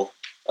metal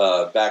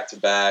back to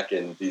back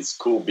and these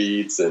cool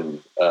beats.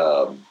 And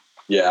I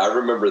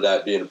remember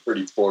that being a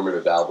pretty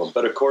formative album.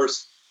 But of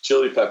course,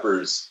 Chili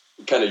Peppers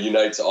kind of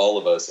unites all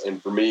of us.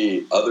 And for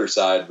me, Other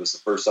Side was the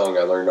first song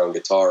I learned on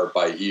guitar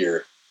by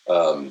ear.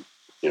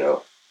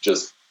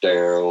 Just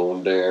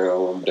down,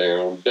 down,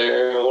 down,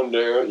 down,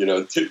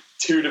 down.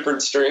 Two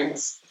different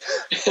strings,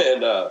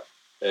 and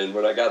And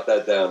when I got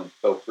that down, it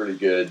felt pretty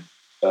good.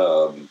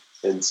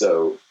 And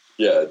so,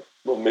 yeah,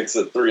 we'll mix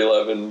of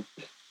 311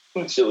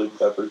 chili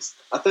peppers.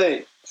 I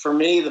think for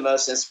me, the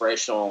most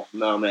inspirational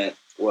moment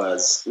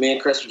was me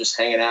and Chris were just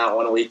hanging out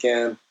one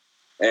weekend,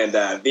 and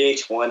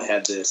VH1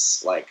 had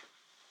this like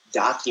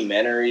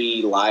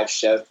documentary live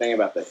show thing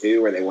about the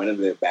Who, where they went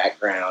into the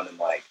background and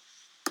like,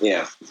 you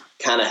know,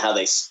 kind of how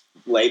they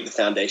laid the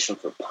foundation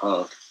for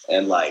punk.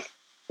 And like,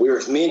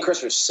 me and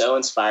Chris were so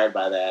inspired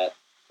by that.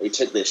 We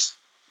took this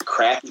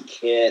crappy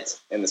kit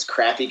and this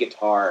crappy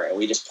guitar, and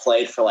we just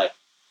played for like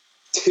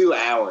 2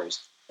 hours.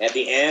 At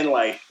the end,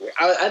 like,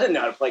 I didn't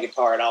know how to play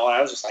guitar at all.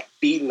 I was just like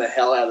beating the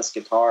hell out of this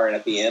guitar. And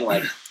at the end,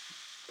 like,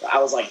 I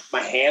was like,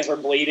 my hands were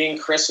bleeding.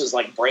 Chris was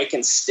like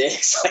breaking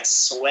sticks, like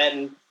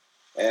sweating.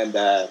 And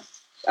I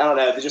don't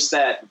know, just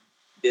that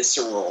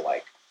visceral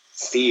like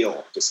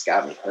feel just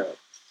got me hooked.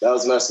 That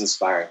was the most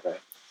inspiring thing.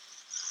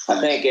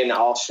 I think in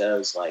all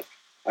shows, like,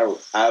 I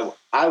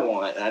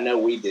want, and I know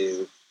we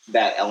do,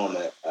 that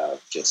element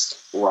of just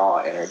raw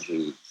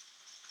energy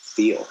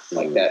feel.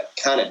 Like that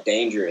kind of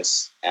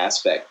dangerous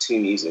aspect to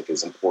music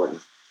is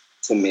important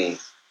to me.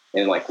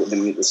 And like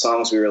the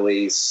songs we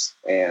release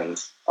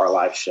and our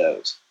live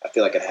shows, I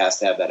feel like it has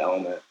to have that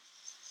element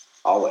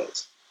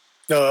always.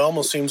 No, it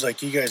almost seems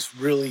like you guys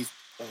really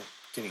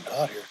getting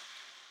hot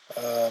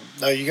here.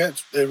 No, you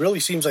guys, it really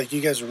seems like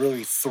you guys are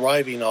really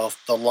thriving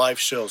off the live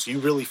shows. You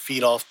really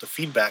feed off the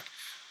feedback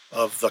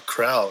of the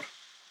crowd.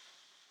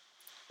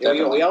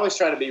 Yeah, we always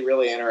try to be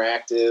really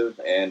interactive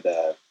and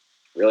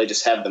really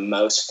just have the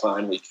most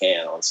fun we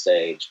can on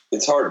stage.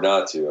 It's hard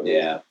not to. I mean,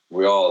 yeah,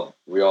 we all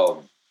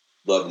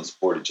love and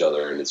support each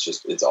other, and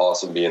it's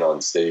awesome being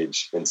on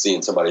stage and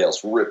seeing somebody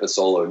else rip a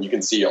solo, and you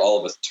can see all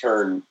of us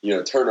turn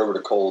over to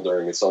Cole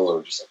during a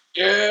solo, just like,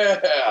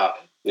 yeah,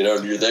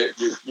 you're there,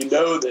 you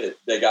know that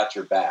they got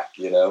your back,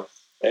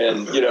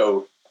 and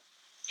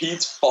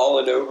Pete's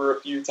fallen over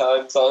a few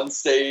times on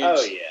stage.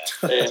 Oh yeah,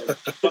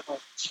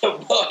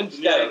 and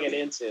you gotta get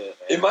into it.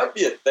 Man. It might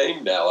be a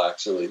thing now,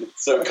 actually.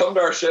 So come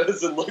to our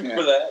shows and look for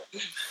that.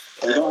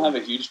 We don't have a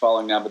huge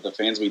following now, but the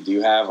fans we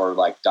do have are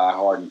like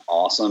diehard and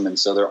awesome, and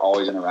so they're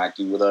always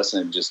interacting with us,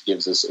 and it just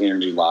gives us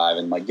energy live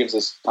and like gives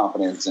us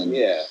confidence. And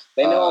yeah,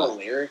 they know all the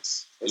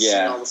lyrics. They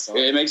sing all the songs.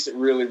 It makes it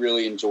really,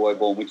 really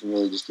enjoyable, and we can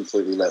really just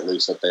completely let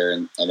loose up there,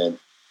 and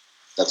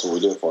that's what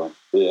we do it for.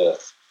 Yeah.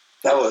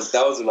 That was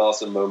an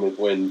awesome moment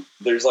when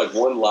there's like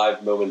one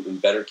live moment in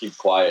Better Keep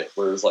Quiet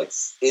where it was like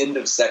end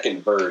of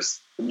second verse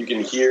and you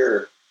can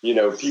hear,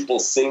 people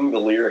sing the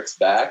lyrics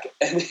back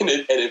and then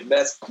it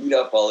messed Pete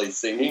up while he's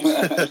singing.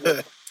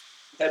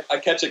 I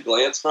catch a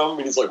glance from him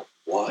and he's like,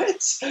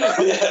 "What?"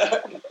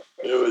 Yeah.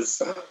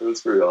 It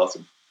was pretty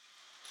awesome.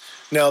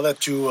 Now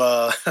that you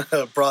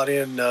brought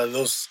in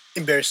those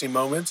embarrassing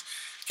moments,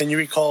 can you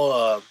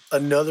recall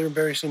another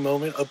embarrassing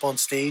moment up on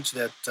stage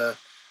that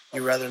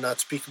you'd rather not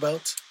speak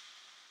about?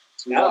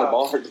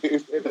 Bar,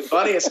 dude. The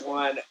funniest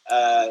one,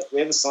 we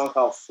have a song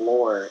called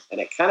Floor, and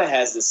it kind of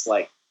has this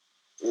like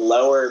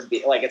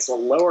it's a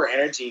lower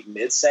energy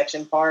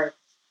midsection part.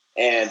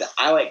 And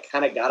I like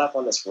kind of got up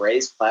on this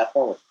raised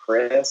platform with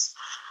Chris,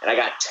 and I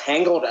got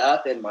tangled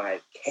up in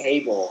my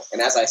cable.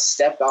 And as I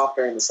stepped off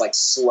during this like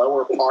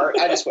slower part,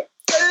 I just went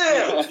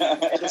bam,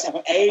 and just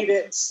ate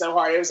it so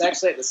hard. It was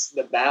actually at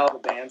the Battle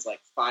of the Band's like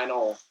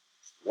final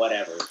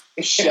whatever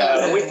show.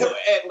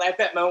 At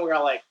that moment, we were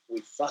all like, we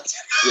fucked.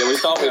 Yeah, we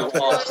thought we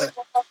lost.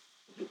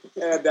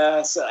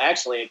 And so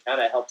actually, it kind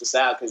of helped us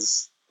out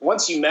because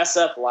once you mess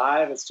up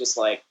live, it's just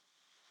like,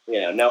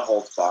 no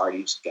holds barred.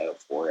 You just go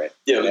for it.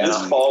 Yeah,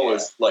 this fall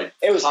was like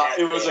it was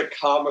a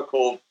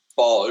comical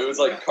fall. It was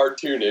like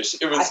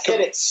cartoonish. It was I hit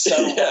it so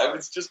hard. It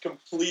was just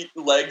complete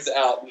legs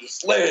out and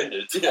just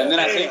landed. Yeah. And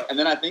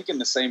then I think in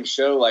the same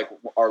show, like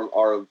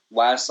our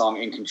last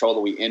song, In Control,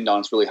 that we end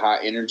on, it's really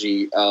high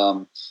energy.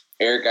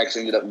 Eric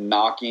actually ended up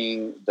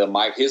knocking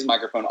his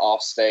microphone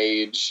off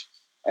stage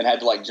and had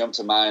to like jump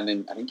to mine,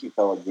 and I think he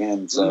fell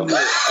again. So and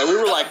we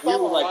were like,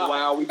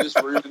 wow, we just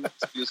ruined this,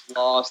 we just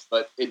lost.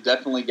 But it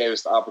definitely gave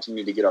us the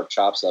opportunity to get our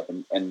chops up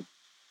and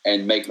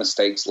make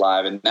mistakes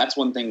live. And that's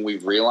one thing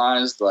we've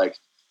realized, like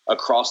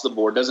across the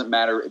board, doesn't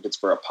matter if it's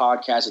for a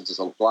podcast, if it's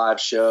a live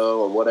show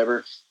or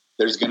whatever,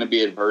 there's going to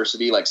be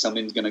adversity. Like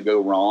something's going to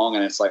go wrong,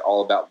 and it's like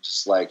all about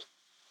just like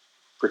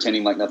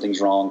pretending like nothing's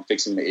wrong,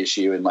 fixing the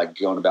issue, and like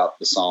going about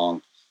the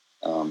song.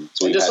 So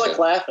and just like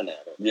laughing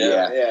at it.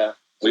 Yeah.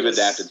 We've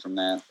adapted from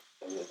that.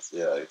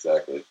 Yeah,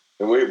 exactly.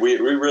 And we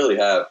really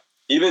have.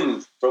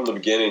 Even from the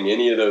beginning,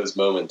 any of those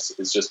moments,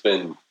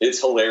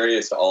 it's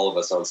hilarious to all of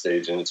us on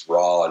stage, and it's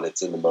raw and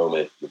it's in the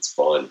moment. It's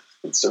fun.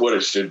 It's what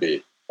it should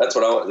be. That's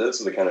what I want. Those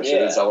are the kind of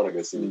shows I want to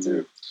go see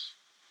too.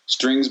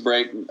 Strings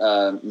break,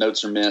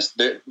 notes are missed.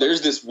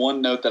 There's this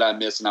one note that I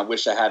missed, and I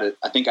wish I had it.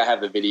 I think I have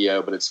the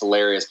video, but it's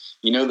hilarious.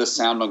 You know the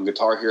sound on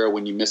Guitar Hero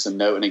when you miss a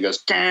note and it goes,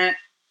 "Kah."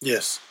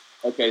 Yes.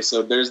 Okay,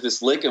 so there's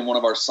this lick in one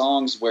of our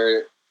songs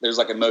where there's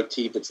like a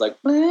motif. It's like,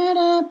 and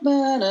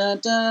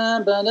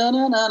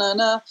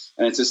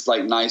it's this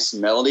like nice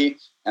melody.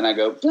 and I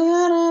go,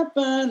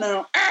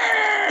 "Ba-da-ba-no,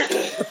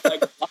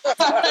 like,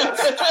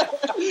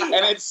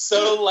 and it's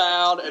so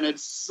loud and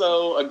it's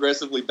so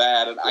aggressively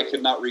bad, and I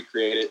could not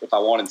recreate it if I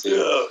wanted to.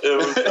 Yeah,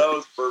 that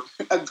was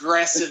perfect.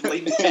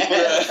 Aggressively bad.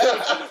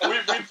 Yeah.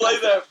 we play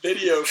that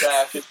video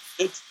back.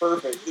 It's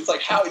perfect. It's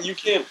like, how you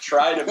can't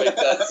try to make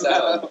that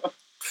sound.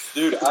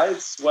 Dude, I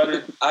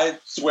swear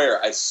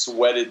I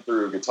sweated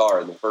through a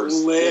guitar in the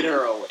first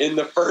Literally. in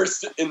the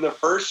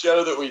first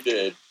show that we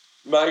did.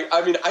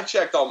 I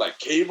checked all my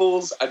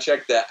cables. I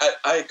checked that.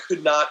 I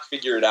could not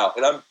figure it out.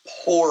 And I'm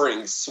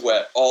pouring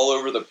sweat all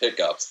over the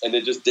pickups. And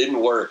it just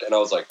didn't work. And I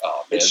was like,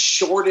 oh, man. It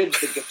shorted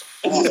the guitar.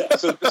 Yeah.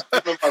 So this is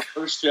one of our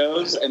first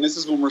shows, and this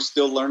is when we're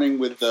still learning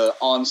with the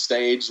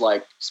on-stage,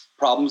 like,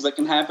 problems that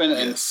can happen.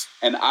 Yes.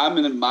 And I'm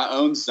in my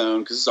own zone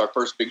because this is our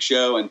first big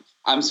show, and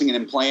I'm singing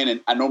and playing,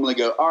 and I normally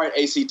go, all right,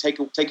 AC, take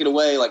it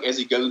away, like, as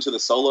he goes into the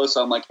solo.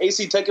 So I'm like,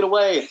 AC, take it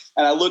away.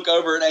 And I look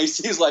over, and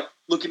AC is, like,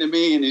 looking at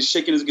me, and he's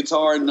shaking his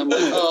guitar, and I'm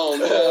like, oh,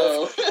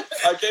 no.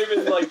 I came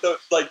in,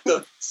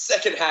 the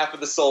second half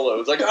of the solo. It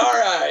was like, all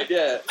right,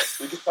 yeah.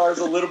 The guitar's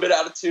a little bit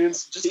out of tune,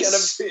 so just kind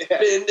of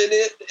bending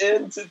it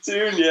into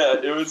tune. Yeah,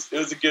 it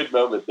was a good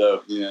moment,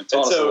 though. Yeah,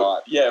 taught us a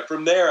lot. Yeah,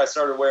 from there, I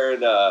started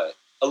wearing a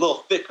little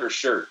thicker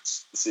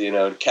shirts, so,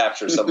 to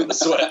capture some of the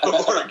sweat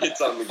before it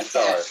gets on the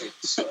guitar.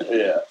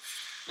 Yeah.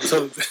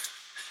 So,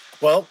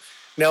 well,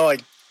 now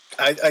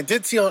I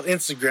did see on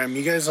Instagram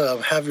you guys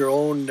have your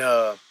own,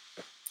 I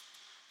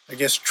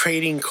guess,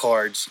 trading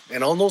cards,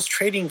 and on those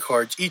trading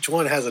cards, each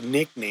one has a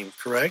nickname,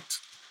 correct?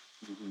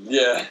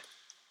 Yeah.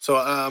 So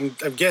I'm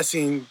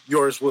guessing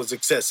yours was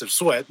Excessive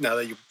Sweat. Now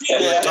that you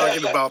were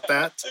talking about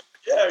that.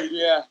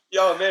 Yeah.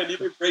 Yo, man, you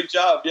did a great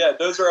job. Yeah,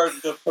 those are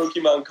the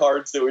Pokemon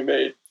cards that we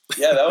made.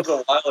 Yeah, that was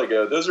a while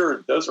ago. Those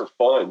are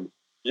fun.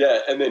 Yeah,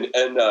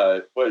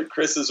 and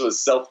Chris's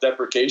was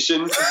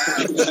self-deprecation.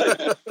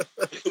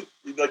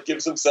 He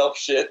gives himself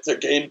shit to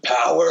gain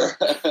power.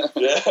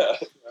 Yeah,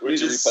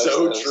 which is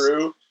so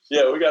true.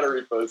 Yeah, we got to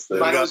repost those.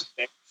 Mine was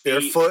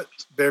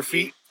bare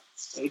feet.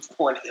 Stage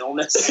 1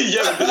 illness.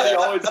 Yeah,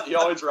 because he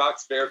always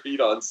rocks bare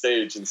feet on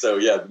stage, and so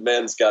the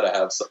man's got to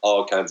have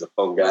all kinds of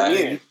fun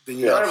guys. Then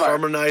you got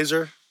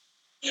Harmonizer.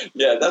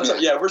 Yeah,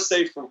 we're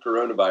safe from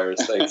coronavirus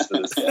thanks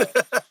to this guy.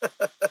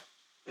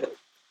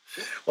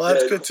 Well,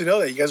 that's good to know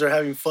that you guys are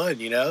having fun,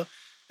 and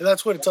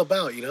that's what it's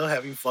about,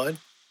 having fun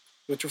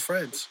with your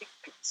friends.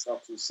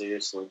 Self too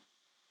seriously.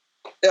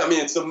 Yeah,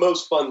 it's the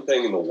most fun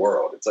thing in the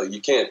world. It's like you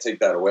can't take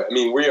that away.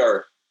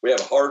 We have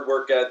a hard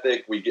work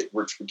ethic. We're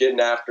getting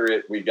after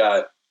it.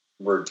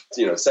 We're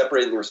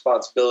separating the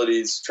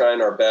responsibilities,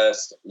 trying our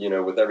best,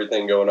 with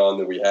everything going on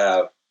that we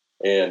have.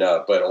 And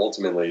but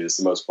ultimately, it's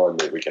the most fun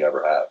that we can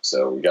ever have.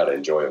 So we got to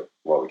enjoy it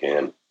while we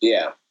can.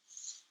 Yeah.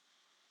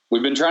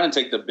 We've been trying to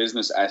take the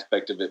business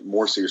aspect of it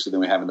more seriously than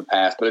we have in the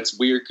past, but it's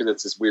weird because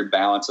it's this weird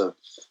balance of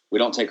we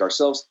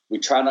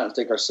try not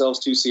to take ourselves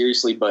too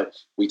seriously, but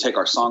we take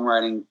our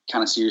songwriting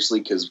kind of seriously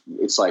because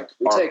it's like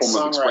our form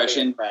of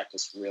expression. And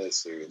practice really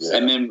seriously. Yeah.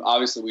 And then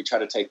obviously we try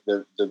to take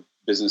the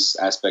business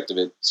aspect of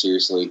it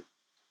seriously,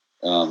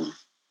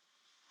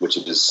 which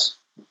is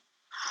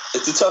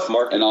it's a tough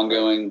market, an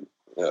ongoing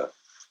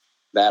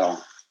battle.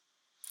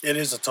 It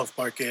is a tough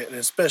market, and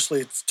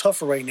especially it's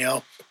tougher right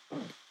now.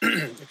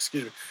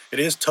 Excuse me. It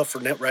is tougher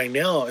right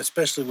now,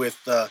 especially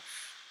with the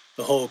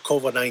whole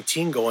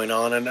COVID-19 going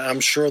on, and I'm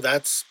sure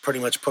that's pretty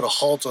much put a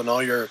halt on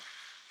all your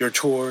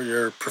tour,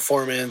 your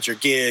performance, your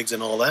gigs,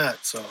 and all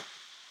that. So,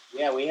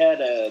 yeah, we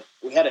had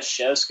a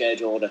show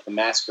scheduled at the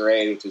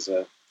Masquerade, which is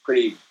a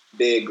pretty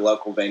big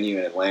local venue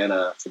in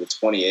Atlanta, for the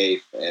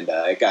 28th, and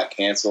it got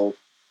canceled.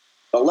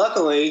 But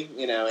luckily,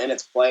 in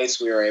its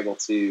place, we were able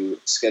to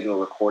schedule a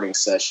recording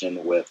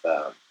session with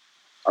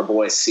our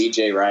boy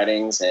CJ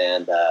Writings,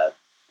 and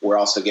we're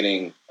also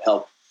getting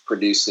help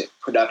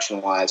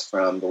production-wise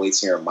from the lead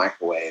singer of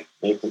Microwave,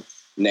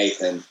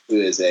 Nathan, who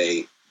is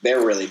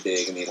they're really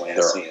big in the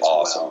Atlanta scene as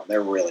well.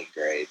 They're really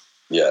great.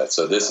 Yeah,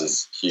 so this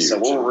is huge. So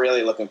we're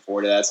really looking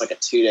forward to that. It's like a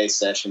 2-day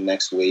session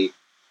next week.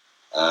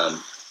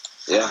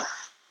 Yeah.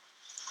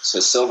 So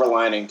silver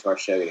lining to our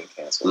show getting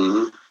canceled.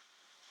 Mm-hmm.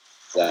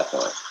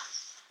 Definitely.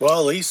 Well,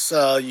 at least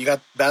you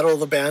got Battle of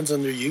the Bands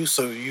under you,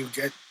 so you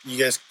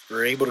guys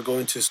were able to go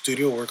into the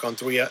studio, work on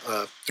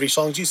three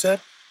songs. You said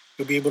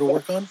you'll be able to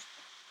work on.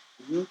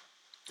 Mm-hmm.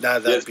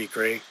 That'd be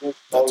great.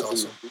 That's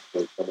awesome.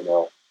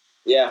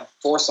 Yeah,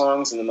 4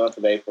 songs in the month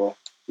of April.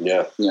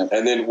 Yeah. And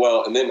then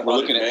we're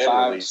looking at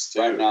 5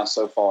 right now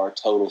so far,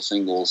 total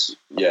singles.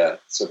 Yeah,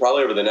 so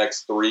probably over the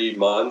next 3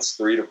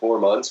 to 4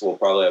 months, we'll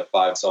probably have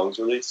 5 songs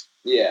released.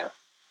 Yeah.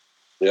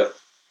 Yep.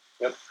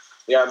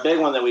 Yeah, our big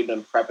one that we've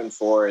been prepping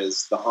for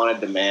is the Haunted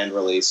Demand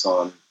release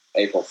on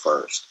April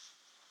 1st.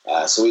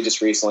 So we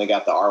just recently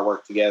got the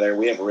artwork together.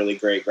 We have a really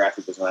great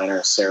graphic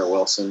designer, Sarah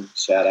Wilson.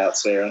 Shout out,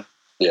 Sarah.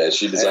 Yeah,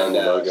 she designed the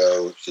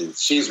logo.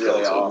 She's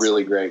really awesome.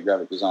 Really great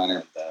graphic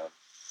designer. And,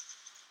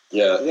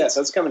 yeah, so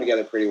it's coming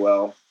together pretty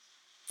well.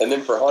 And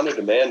then for Haunted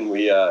Demand,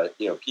 we,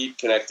 Pete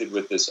connected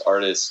with this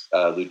artist,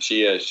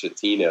 Lucia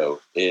Schettino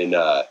in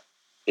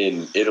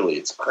Italy.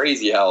 It's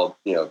crazy how,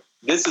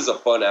 this is a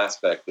fun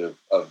aspect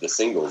of the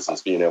singles,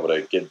 is being able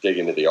to dig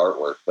into the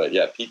artwork. But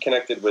yeah, Pete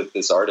connected with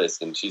this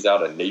artist, and she's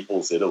out of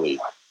Naples, Italy,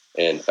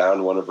 and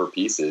found one of her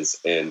pieces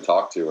and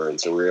talked to her, and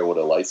so we were able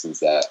to license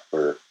that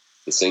for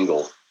the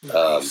single.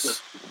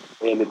 Nice.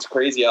 And it's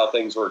crazy how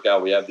things work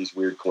out. We have these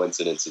weird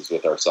coincidences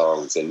with our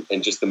songs,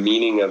 and just the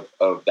meaning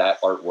of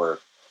that artwork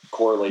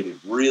correlated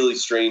really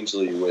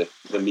strangely with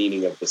the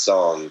meaning of the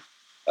song.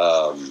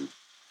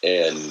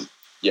 And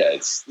yeah,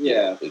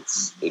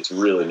 it's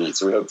really neat.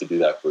 So we hope to do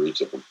that for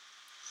each of them.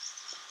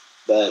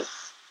 But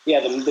yeah,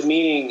 the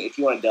meaning, if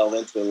you want to delve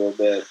into it a little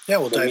bit. Yeah,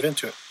 we'll dive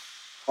into it.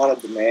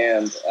 Haunted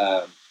Demand,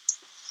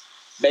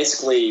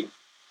 basically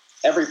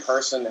every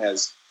person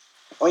has,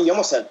 well, you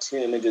almost have two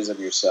images of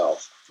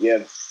yourself. You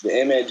have the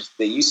image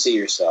that you see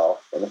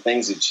yourself and the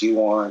things that you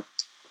want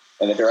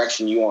and the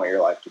direction you want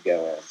your life to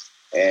go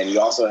in. And you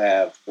also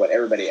have what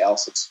everybody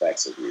else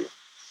expects of you.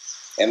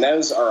 And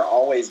those are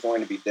always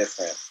going to be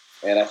different.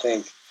 And I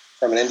think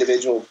from an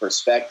individual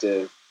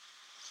perspective,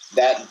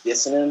 that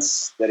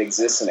dissonance that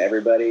exists in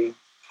everybody,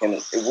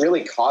 it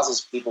really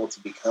causes people to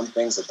become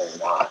things that they're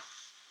not.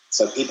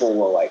 So people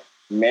will like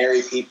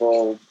marry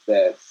people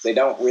that they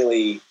don't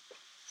really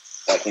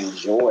like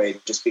enjoy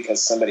just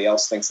because somebody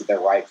else thinks that they're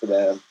right for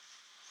them,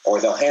 or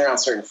they'll hang around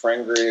certain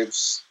friend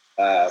groups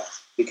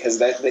because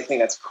they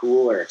think that's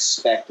cool or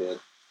expected.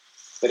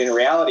 But in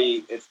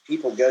reality, if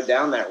people go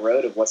down that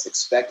road of what's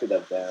expected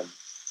of them,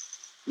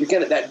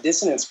 that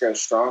dissonance grows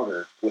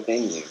stronger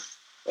within you,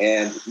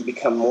 and you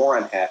become more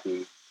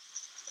unhappy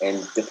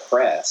and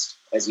depressed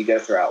as you go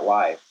throughout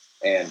life.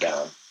 And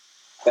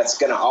that's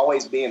going to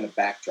always be in the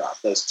backdrop,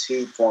 those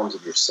two forms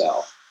of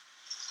yourself.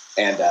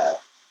 And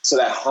so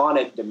that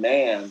haunted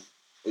demand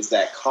is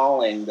that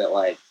calling that,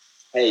 like,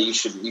 hey,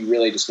 you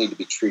really just need to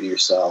be true to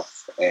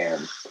yourself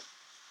and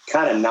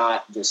kind of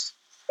not just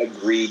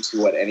agree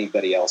to what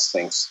anybody else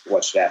thinks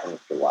what should happen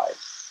with your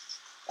life.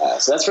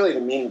 So that's really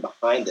the meaning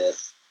behind it.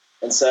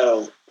 And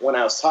so when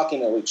I was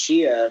talking to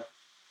Lucia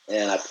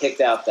and I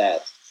picked out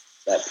that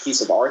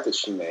piece of art that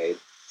she made,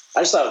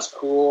 I just thought it was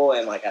cool,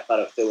 and like I thought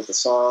it fit with the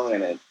song,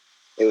 and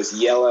it was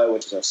yellow,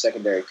 which is our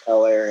secondary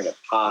color, and it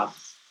popped.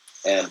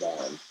 And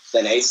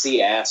then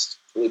AC asked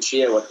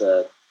Lucia what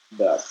the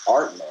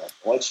art meant.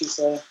 What did she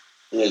say?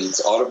 Yeah,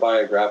 it's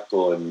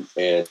autobiographical, and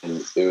it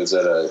was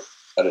at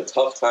a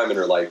tough time in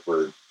her life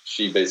where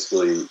she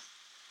basically,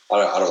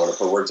 I don't want to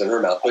put words in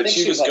her mouth, but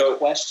she was like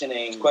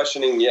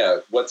questioning, yeah,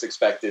 what's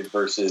expected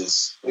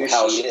versus who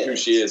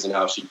she is and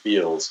how she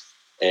feels.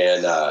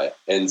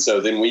 And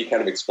so then we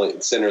kind of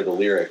sent her the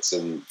lyrics,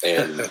 and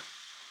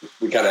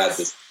we kind of had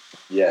this,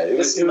 yeah, it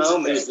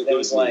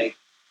was like,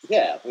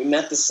 yeah, we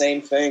meant the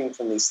same thing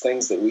from these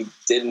things that we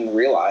didn't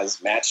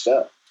realize matched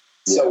up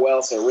so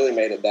well, so it really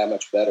made it that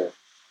much better.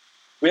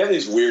 We have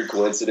these weird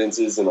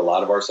coincidences in a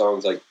lot of our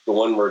songs, like the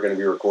one we're going to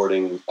be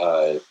recording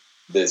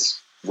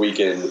this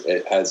weekend.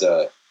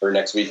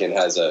 Next weekend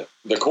has the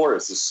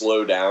chorus is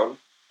slow down.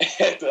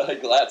 And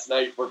like last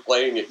night, we're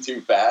playing it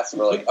too fast.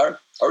 And we're like, are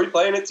we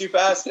playing it too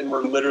fast? And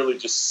we're literally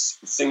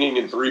just singing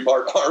in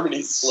 3-part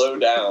harmonies, slow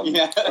down.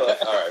 Yeah. We're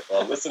like, all right,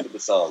 well, listen to the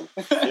song.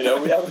 You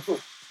know,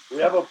 we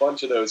have a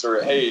bunch of those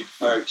where, hey,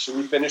 all right, should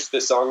we finish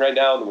this song right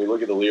now? And then we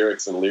look at the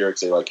lyrics, and the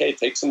lyrics are like, hey,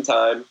 take some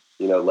time,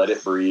 you know, let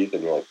it breathe.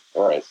 And you're like,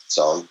 all right,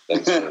 song,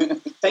 thanks.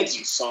 Thank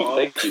you, song.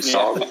 Thank you,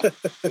 song.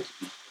 I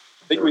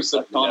think we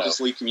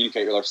subconsciously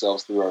communicate with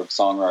ourselves through our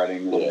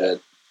songwriting a little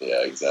bit.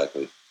 Yeah,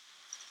 exactly.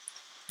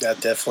 Yeah,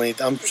 definitely.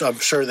 I'm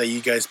sure that you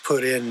guys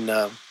put in,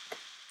 a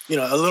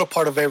little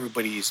part of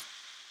everybody's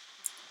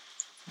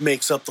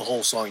makes up the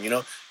whole song. You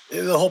know,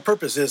 the whole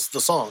purpose is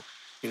the song.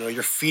 You know,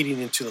 you're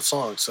feeding into the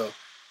song, so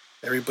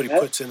everybody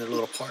puts in their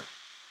little part.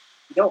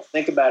 You don't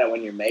think about it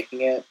when you're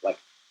making it, like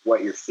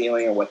what you're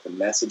feeling or what the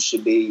message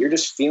should be. You're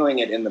just feeling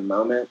it in the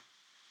moment,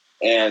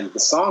 and the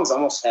songs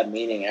almost have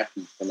meaning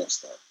after you finish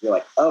them. You're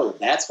like, oh,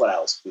 that's what I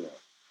was feeling.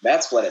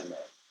 That's what it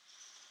meant.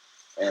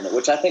 And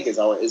which I think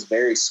is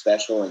very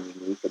special and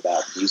unique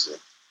about music.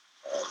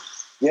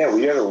 We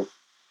had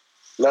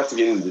not to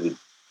get into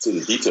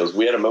the details.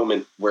 We had a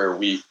moment where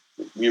we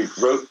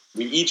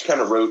each kind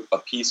of wrote a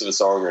piece of a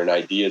song or an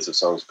ideas of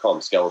songs. We call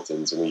them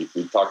skeletons, and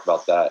we talked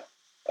about that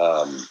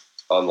on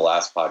the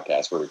last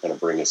podcast, where we kind of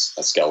bring a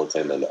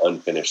skeleton, an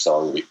unfinished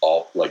song. We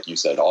all, like you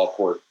said,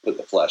 put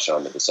the flesh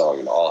onto the song,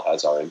 and all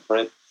has our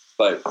imprint.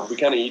 But we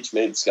kind of each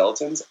made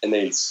skeletons, and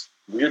they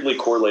weirdly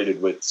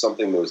correlated with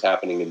something that was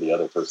happening in the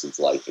other person's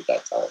life at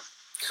that time.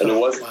 And it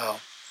wasn't,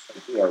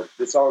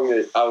 the song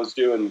that I was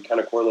doing kind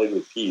of correlated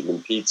with Pete,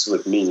 and Pete's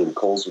with me, and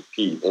Cole's with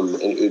Pete, and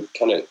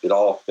it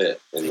all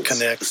fit. And it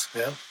connects,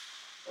 yeah.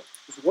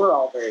 We're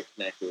all very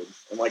connected,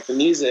 and like the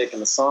music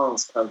and the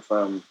songs come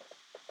from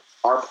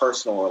our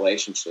personal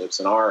relationships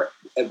and our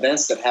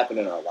events that happen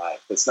in our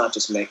life. It's not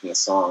just making a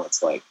song;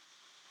 it's like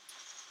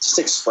just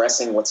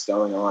expressing what's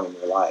going on in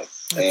your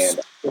life and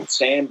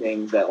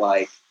understanding that,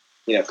 like,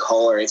 you know,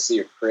 Cole or AC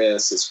or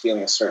Chris is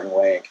feeling a certain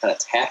way, and kind of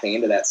tapping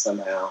into that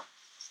somehow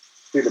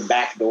through the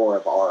back door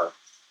of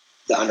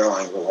the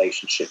underlying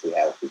relationship we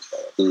have with each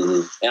other.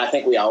 Mm-hmm. And I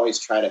think we always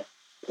try to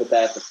put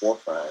that at the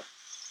forefront.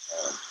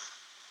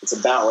 it's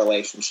about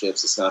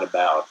relationships. It's not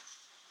about,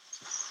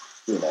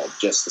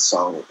 just the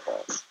song we're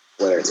playing,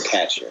 whether it's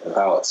catchy or not.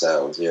 How it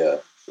sounds, yeah.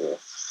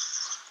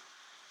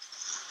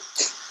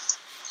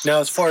 Now,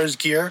 as far as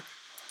gear,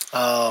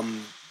 so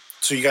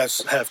you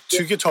guys have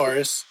 2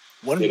 guitarists,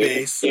 1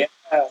 bass,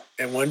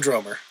 and 1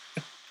 drummer.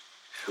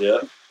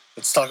 Yeah.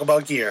 Let's talk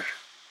about gear.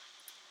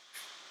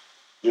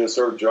 You want to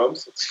start with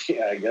drums?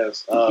 Yeah, I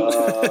guess.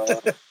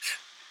 I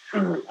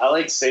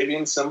like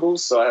Sabian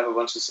cymbals, so I have a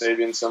bunch of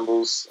Sabian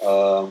cymbals.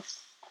 I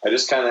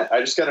just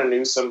got a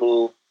new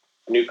cymbal,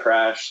 a new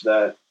Crash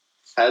that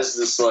has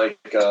this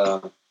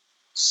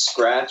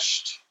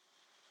scratched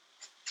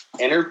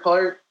inner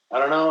part. I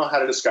don't know how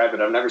to describe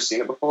it. I've never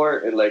seen it before.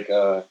 It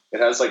it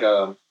has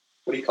what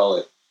do you call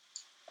it?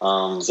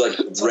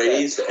 It's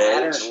raised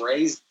edge.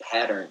 Raised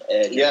pattern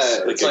edge.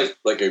 Yeah, It's like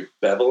a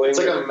beveling. It's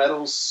like a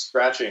metal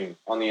scratching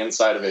on the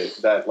inside of it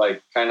that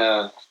kind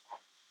of,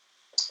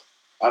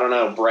 I don't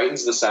know,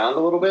 brightens the sound a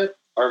little bit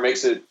or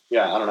makes it,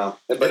 I don't know.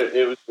 But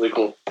it was really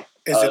cool.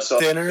 Is it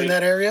thinner in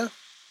that area?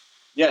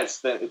 Yeah, it's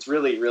thin. It's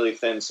really, really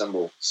thin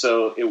cymbal.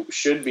 So it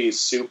should be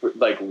super,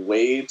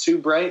 way too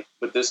bright,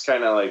 but this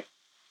kind of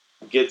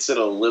gets it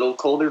a little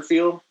colder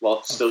feel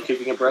while still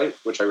keeping it bright,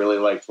 which I really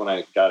liked when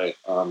I got it.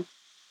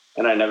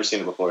 And I'd never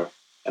seen it before.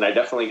 And I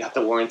definitely got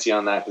the warranty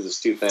on that because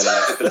it's too thin. And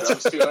I hit the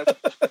drums too hard.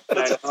 And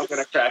I know I'm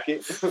going to crack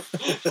it.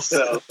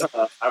 So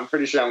I'm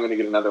pretty sure I'm going to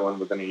get another one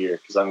within a year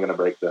because I'm going to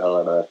break the hell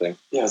out of that thing.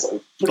 Yeah,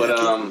 but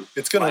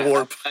it's going to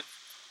warp.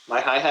 My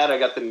hi-hat, I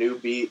got the new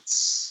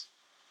Beats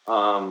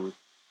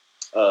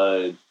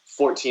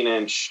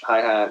 14-inch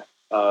hi-hat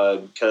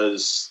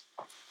because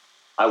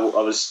I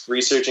was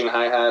researching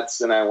hi-hats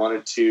and I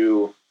wanted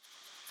to...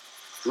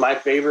 My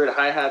favorite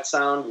hi-hat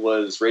sound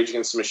was Rage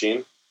Against the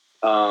Machine.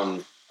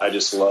 I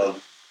just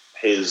love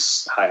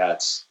his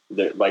hi-hats.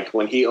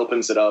 When he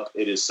opens it up,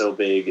 it is so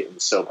big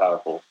and so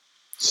powerful.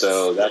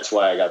 So that's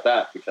why I got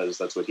that, because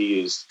that's what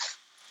he used.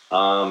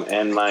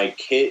 And my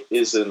kit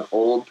is an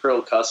old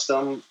Pearl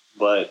Custom,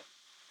 but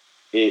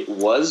it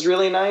was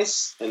really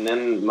nice. And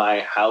then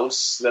my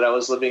house that I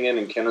was living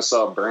in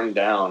Kennesaw burned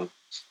down.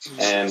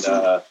 And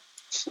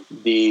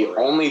the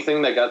only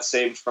thing that got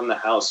saved from the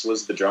house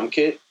was the drum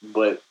kit.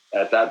 But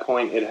at that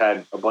point, it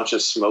had a bunch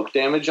of smoke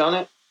damage on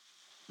it.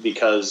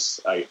 Because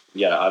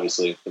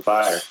obviously the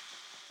fire.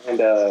 And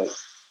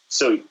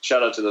so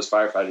shout out to those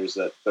firefighters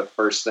that the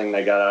first thing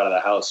they got out of the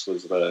house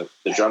was the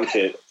drum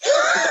kit.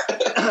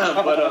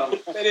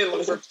 But they didn't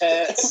look for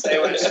pets. They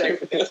went straight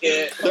for the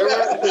kit.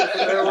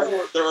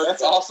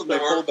 That's awesome. They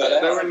pulled that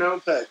out. There were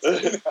no pets.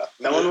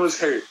 No one was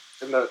hurt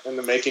in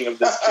the making of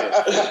this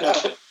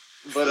kit.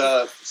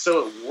 But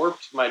so it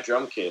warped my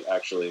drum kit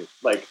actually,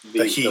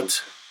 the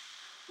heat.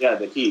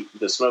 The heat,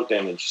 the smoke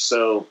damage.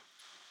 So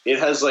it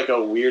has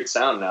a weird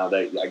sound now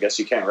that I guess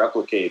you can't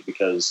replicate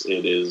because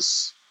it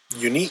is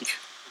unique.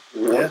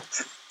 Yeah.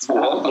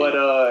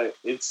 But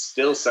it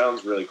still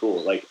sounds really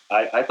cool.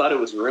 I thought it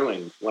was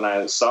ruined when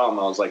I saw them.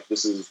 I was like,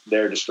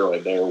 they're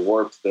destroyed. They're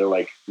warped. They're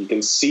you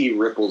can see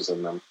ripples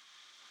in them,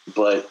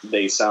 but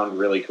they sound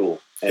really cool.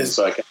 And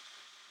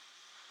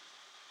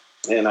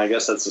and I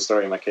guess that's the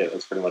story of my kit.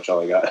 That's pretty much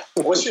all I got.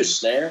 What's your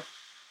snare?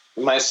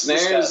 My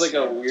snare is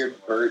a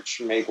weird birch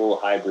maple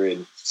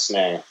hybrid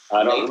snare.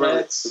 I don't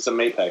remember. It's a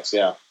Mapex,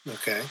 yeah.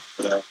 Okay.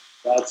 But,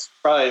 that's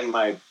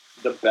probably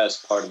the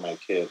best part of my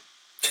kit.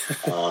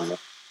 I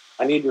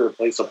need to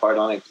replace a part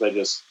on it because I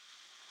just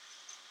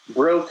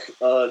broke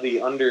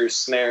the under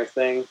snare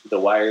thing, the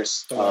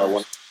wires.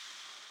 So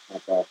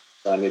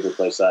I need to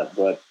replace that.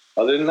 But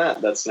other than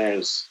that snare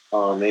is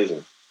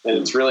amazing. And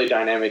it's really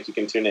dynamic. You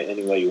can tune it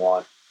any way you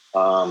want.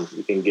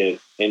 You can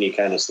get any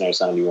kind of snare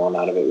sound you want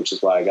out of it, which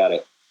is why I got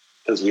it.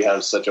 Because we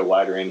have such a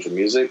wide range of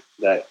music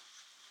that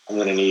I'm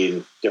going to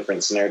need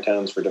different snare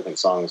tones for different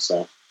songs.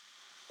 So,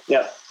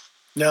 yeah.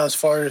 Now, as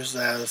far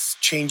as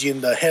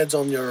changing the heads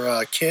on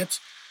your kit,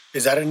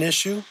 is that an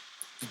issue?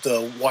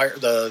 The wire,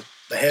 the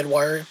head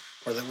wire,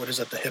 or what is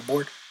that? The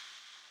headboard?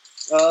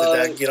 Did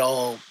that get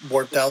all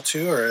warped out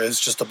too, or is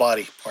it just the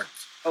body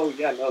parts? Oh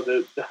yeah, no,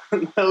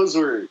 those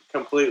were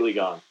completely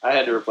gone. I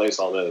had to replace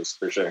all those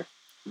for sure.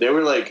 They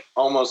were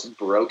almost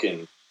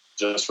broken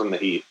just from the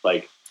heat.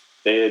 They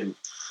had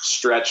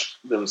stretched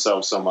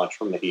themselves so much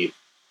from the heat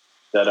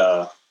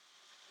that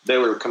they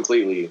were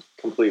completely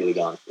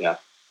gone. Yeah,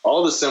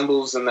 all the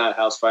cymbals in that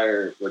house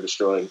fire were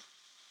destroyed.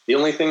 The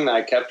only thing that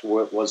I kept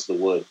was the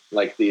wood,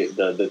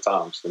 the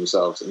toms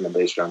themselves and the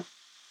bass drum,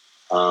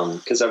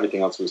 because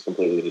everything else was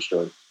completely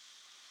destroyed.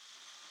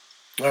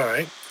 All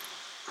right.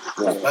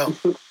 Yeah. Wow.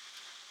 Well,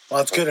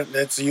 that's good.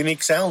 It's a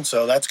unique sound,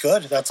 so that's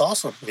good. That's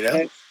awesome.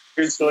 Good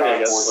story, I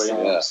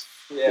guess.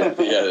 Yeah,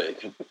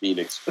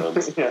 Phoenix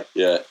drums.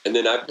 Yeah, and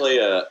then I play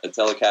a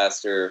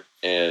Telecaster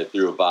and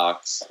through a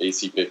Vox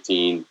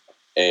AC-15,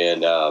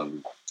 and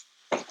then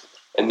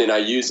I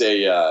use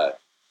a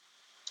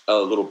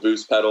little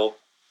boost pedal.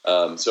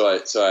 So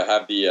I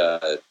have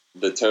the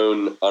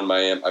tone on my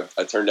amp.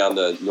 I turn down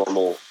the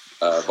normal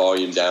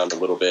volume down a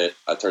little bit.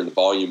 I turn the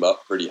volume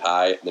up pretty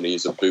high, and then I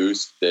use a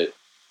boost that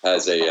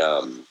has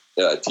a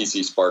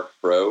TC Spark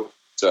Pro.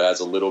 so it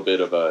has a little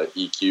bit of a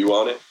EQ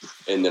on it.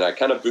 And then I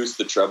kind of boost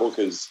the treble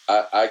because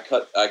I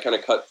kind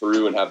of cut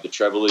through and have the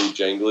trebly,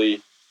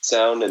 jangly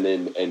sound,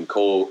 and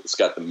Cole's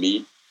got the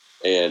meat,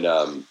 and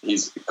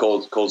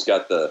Cole's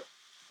got the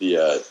body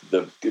of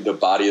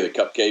the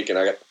cupcake, and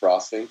I got the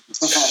frosting.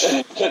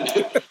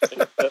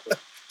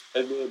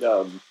 And then,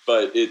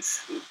 but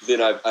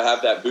I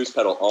have that boost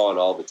pedal on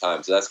all the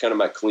time, so that's kind of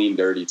my clean,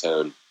 dirty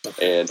tone.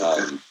 And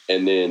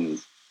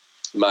then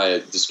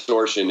my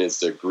distortion is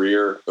the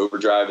Greer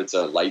Overdrive. It's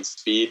a light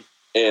speed.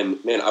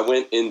 And man, I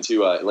went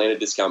into Atlanta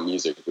Discount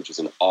Music, which is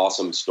an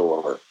awesome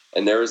store.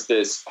 And there was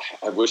this,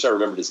 I wish I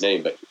remembered his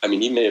name, but I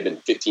mean, he may have been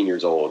 15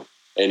 years old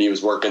and he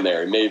was working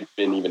there. He may have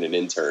been even an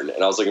intern.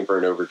 And I was looking for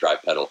an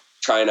overdrive pedal,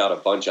 trying out a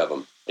bunch of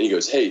them. And he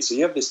goes, "Hey, so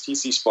you have this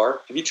TC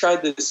Spark? Have you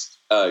tried this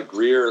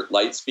Greer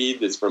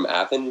Lightspeed that's from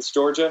Athens,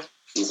 Georgia?" And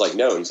he's like,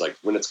 "No." And he's like,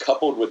 "When it's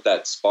coupled with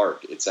that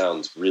Spark, it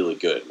sounds really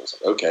good." And I was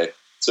like, "Okay."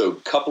 So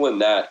coupling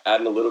that,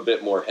 adding a little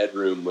bit more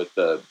headroom with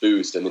the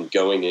boost, and then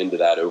going into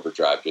that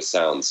overdrive just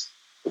sounds,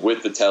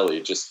 with the telly,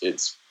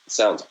 it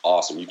sounds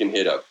awesome. You can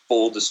hit a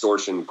full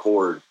distortion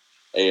chord,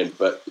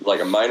 but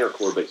like a minor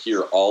chord, but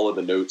hear all of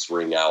the notes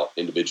ring out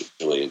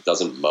individually. It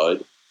doesn't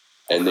mud.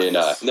 And then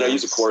I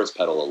use a chorus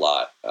pedal a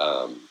lot.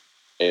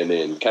 And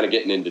then kind of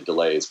getting into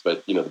delays,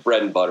 but the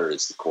bread and butter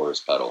is the chorus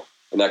pedal,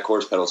 and that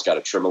chorus pedal's got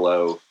a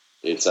tremolo.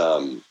 It's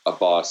a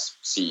Boss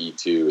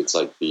CE2. It's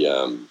like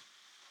the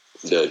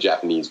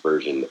Japanese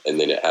version, and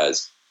then it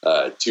has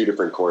 2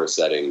 different chorus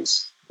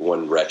settings,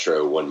 one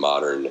retro, one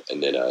modern,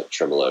 and then a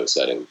tremolo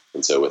setting.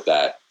 And so with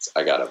that,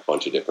 I got a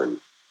bunch of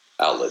different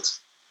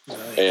outlets.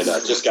 Nice. And I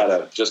just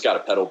got a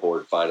pedal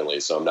board finally,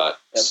 so I'm not.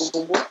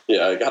 Pedal board?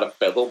 Yeah, I got a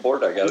pedal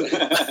board. I got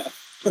it.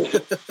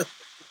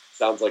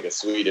 Sounds like a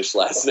Swedish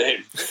last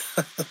name.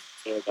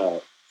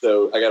 And,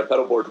 so I got a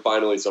pedal board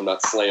finally, so I'm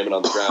not slamming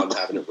on the ground and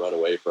having it run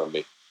away from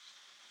me.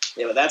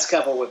 Yeah, but that's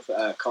coupled with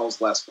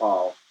Cole's Les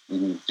Paul.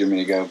 Mm-hmm. Do you want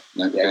me to go?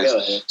 Okay. Yeah, go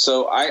ahead.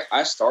 So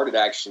I started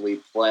actually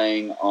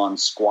playing on a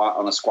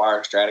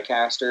Squier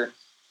Stratocaster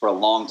for a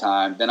long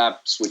time. Then I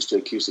switched to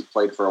acoustic,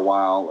 played for a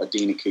while, a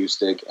Dean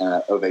acoustic and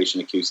an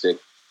Ovation acoustic.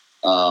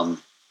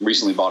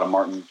 Recently bought a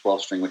Martin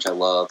 12-string, which I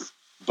love.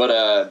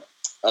 But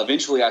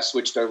eventually I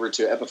switched over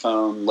to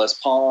Epiphone Les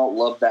Paul.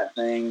 Loved that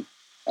thing.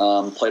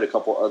 Played a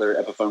couple other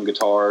Epiphone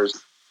guitars.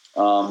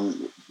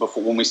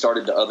 Before, when we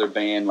started the other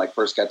band,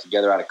 first got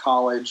together out of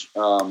college,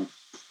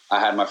 I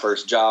had my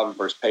first job and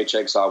first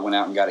paycheck, so I went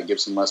out and got a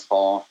Gibson Les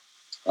Paul,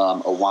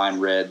 a wine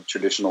red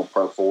traditional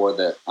Pro 4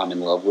 that I'm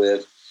in love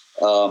with.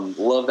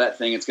 Love that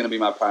thing. It's going to be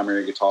my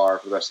primary guitar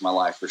for the rest of my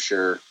life for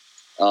sure.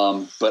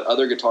 But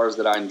other guitars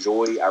that I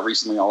enjoy, I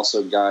recently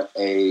also got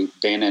a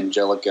Van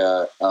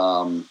Angelica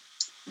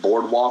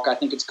Boardwalk, I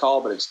think it's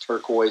called, but it's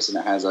turquoise and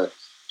it has a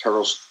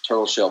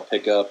turtle shell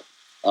pickup.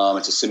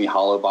 It's a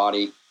semi-hollow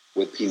body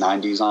with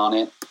P90s on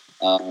it.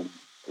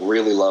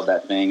 Really love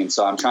that thing. And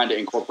so I'm trying to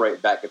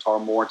incorporate that guitar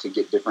more to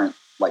get different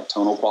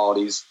tonal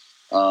qualities.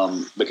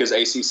 Because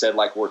AC said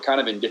we're kind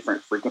of in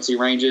different frequency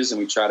ranges and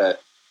we try to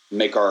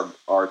make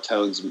our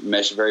tones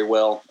mesh very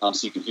well.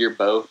 So you can hear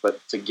both, but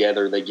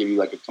together they give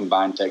you a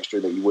combined texture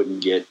that you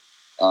wouldn't get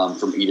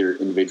from either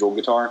individual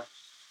guitar.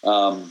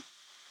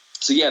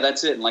 So yeah,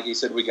 that's it. And like you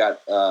said, we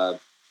got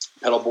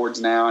pedal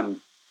boards now,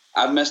 and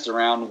I've messed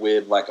around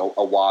with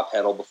a wah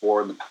pedal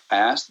before in the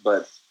past,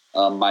 but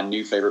my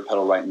new favorite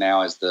pedal right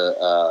now is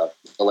the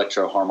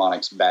Electro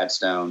Harmonix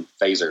Badstone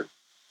Phaser.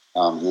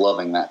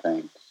 Loving that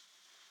thing.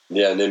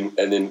 Yeah, and then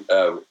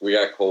we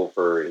got Cole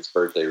for his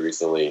birthday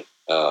recently.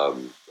 Big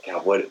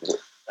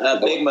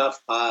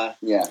Muff Pie.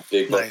 Yeah,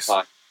 Big Muff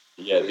Pie.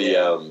 Yeah,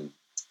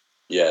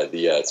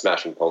 the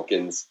Smashing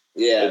Pumpkins.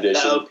 Yeah,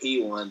 edition. the OP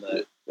one.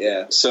 But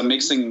yeah. So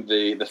mixing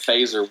the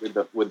phaser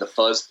with the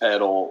fuzz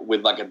pedal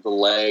with a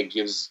delay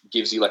gives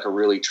you a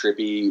really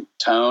trippy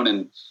tone,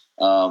 and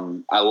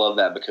I love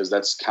that because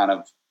that's kind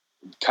of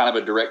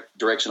a direct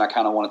direction I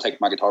kind of want to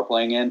take my guitar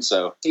playing in.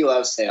 So he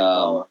loves Tame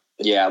Impala.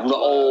 Yeah, the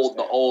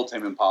old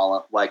Tame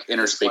Impala,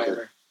 inner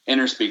speaker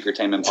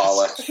Tame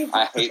Impala.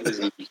 I hate his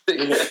music.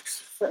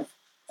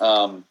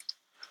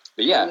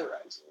 But yeah.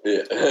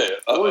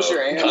 What was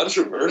your amp?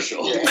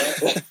 Controversial.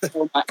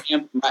 Well, my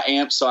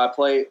amp. So I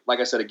play, like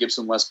I said, a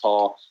Gibson Les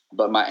Paul,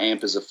 but my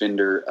amp is a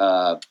Fender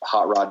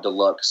Hot Rod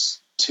Deluxe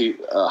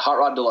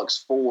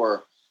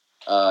 4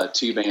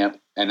 tube amp,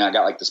 and I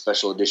got the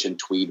special edition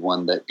tweed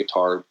one that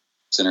Guitar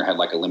Center had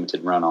a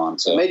limited run on.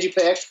 So it made you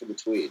pay extra for the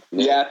tweed.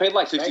 Yeah, I paid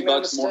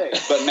 $50 more.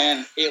 But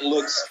man, it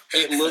looks.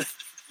 If you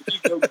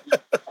go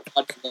Hot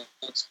Rod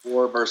Deluxe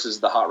 4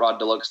 versus the Hot Rod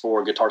Deluxe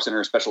 4 Guitar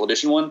Center Special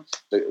Edition one,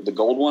 the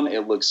gold one,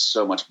 it looks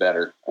so much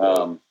better.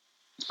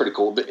 It's pretty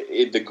cool.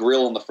 The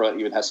grill on the front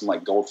even has some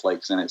gold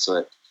flakes in it, so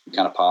it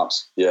kind of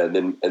pops. Yeah,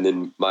 and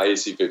then my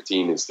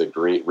AC-15 is the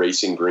green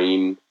racing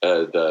green,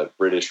 the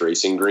British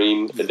racing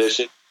green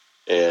edition,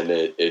 and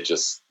it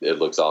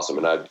looks awesome.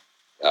 And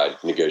I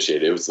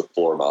negotiated. It was the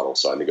floor model,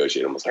 so I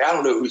negotiated. I was I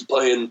don't know who's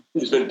been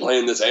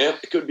playing this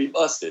amp. It could be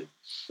busted.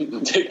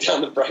 Take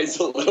down the price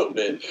a little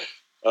bit.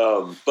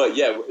 But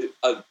yeah,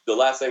 the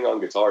last thing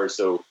on guitar.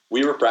 So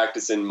we were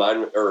practicing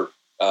mine, or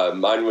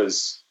Mine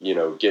was,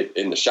 get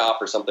in the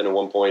shop or something at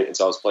one point, and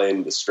so I was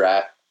playing the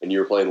Strat, and you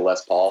were playing the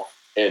Les Paul,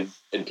 and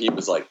Pete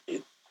was like,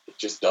 it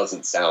just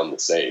doesn't sound the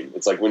same.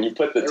 It's like when you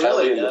put the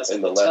telly in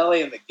the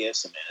telly and the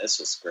Gibson, man, this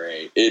was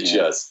great. It's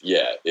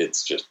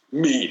just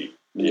meaty.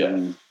 Yeah.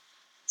 Mm.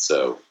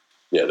 So,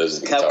 yeah, those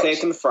are the cupcake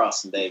guitars. and the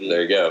frosting, baby.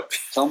 There you go.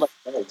 Tell them about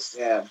the bass.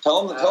 Yeah.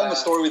 Tell them the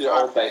story with your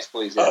old bass,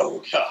 please. Yeah.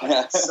 Oh,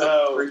 God.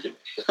 So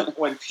Freaking.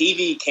 when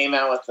PV came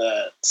out with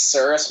the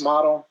Cirrus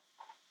model,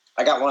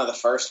 I got one of the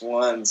first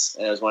ones,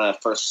 and it was when I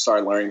first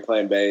started learning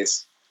playing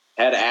bass.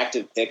 Had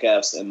active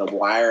pickups, and the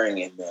wiring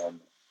in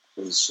them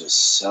was just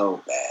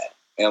so bad.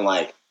 And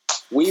like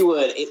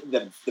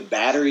the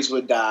batteries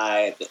would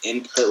die, the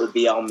input would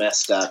be all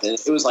messed up, and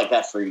it was like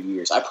that for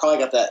years. I probably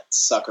got that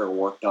sucker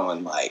worked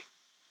on like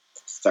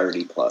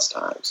 30 plus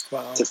times.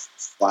 Wow. To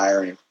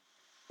wiring.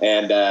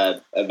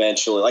 And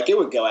eventually, like, it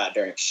would go out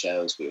during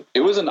shows.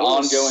 It was an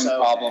ongoing so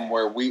problem bad.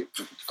 where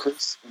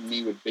Chris and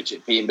me would bitch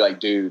at Pete and be like,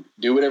 dude,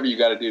 do whatever you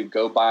got to do.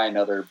 Go buy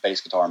another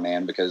bass guitar,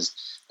 man. Because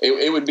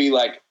it would be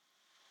like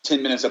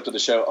 10 minutes up to the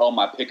show, oh,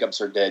 my pickups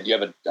are dead. You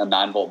have a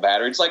 9-volt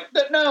battery. It's like,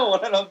 no,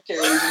 I don't care.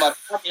 It's in my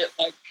pocket.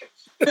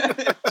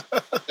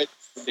 Like,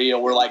 the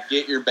deal. We're like,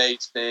 get your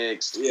bass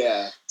fixed.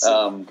 Yeah.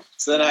 So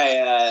then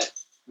I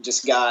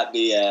just got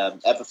the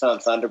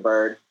Epiphone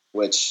Thunderbird,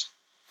 which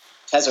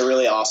has a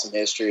really awesome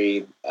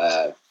history.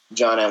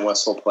 John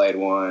Entwistle played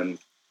one.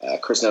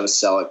 Chris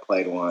Novoselic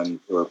played one.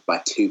 Who were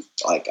my two,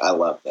 like, I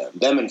love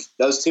them.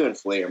 Those two and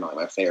Flea are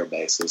my favorite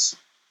basses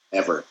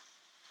ever.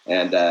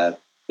 And that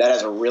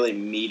has a really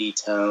meaty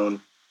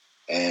tone,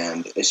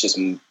 and it's just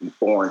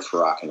born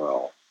for rock and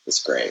roll.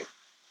 It's great.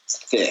 It's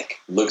thick.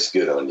 Looks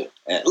good on you.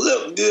 And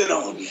look good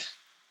on you.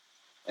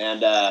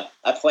 And I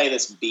play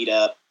this beat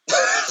up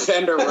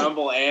Fender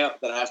Rumble amp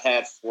that I've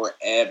had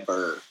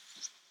forever.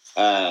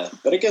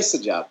 But it gets the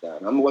job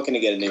done. I'm looking to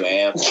get a new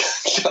amp.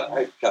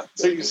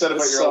 So you said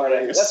about your old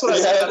bass. That's what I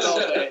said about the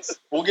old bass.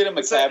 We'll get him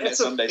a cabinet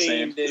someday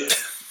soon.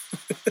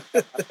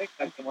 I think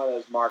I can one of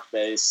those Mark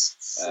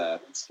bass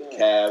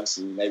calves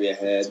and maybe a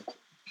head.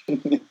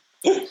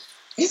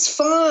 It's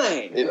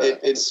fine.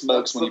 It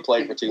smokes when you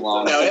play for too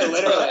long. No, it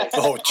literally.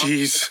 Oh,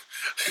 jeez.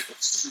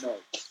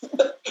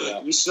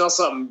 You smell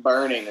something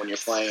burning when you're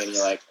playing, and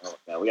you're like, "Oh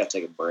no, we got to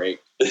take a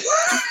break."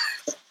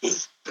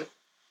 But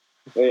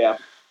yeah,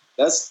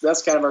 that's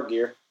kind of our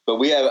gear. But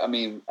we have,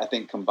 I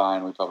think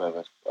combined, we probably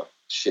have a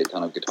shit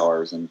ton of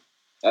guitars and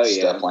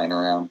stuff laying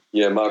around.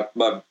 Yeah,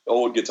 my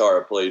old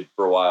guitar I played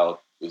for a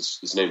while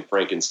is named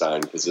Frankenstein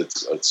because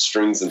it's a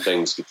strings and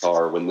things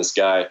guitar. When this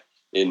guy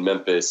in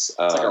Memphis,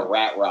 It's like a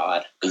rat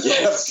rod.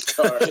 Yes.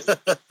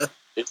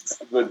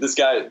 But this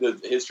guy, the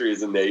history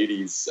is in the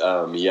 80s.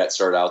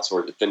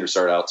 Fender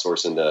started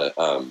outsourcing to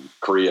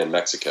Korea and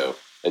Mexico.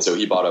 And so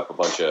he bought up a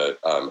bunch of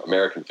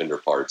American Fender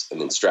parts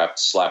and then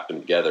slapped them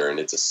together. And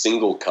it's a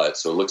single cut,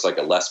 so it looks like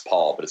a Les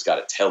Paul, but it's got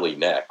a telly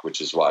neck, which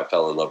is why I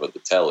fell in love with the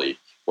telly.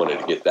 Wanted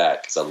to get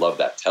that because I love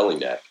that telly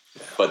neck.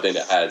 But then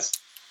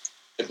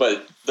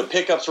but the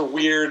pickups were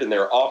weird and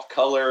they're off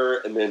color,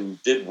 and then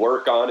did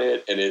work on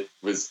it, and it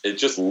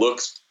just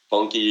looks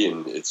funky,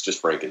 and it's just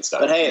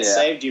Frankenstein. But hey, it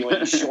saved you when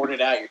you shorted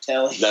out your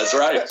telly. That's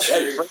right.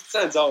 Hey,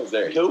 Frankenstein's always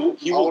there.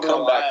 He will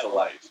come back to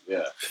life.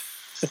 Yeah.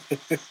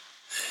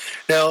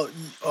 Now,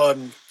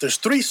 there's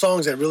 3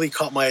 songs that really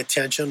caught my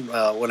attention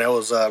when I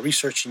was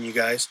researching you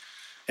guys,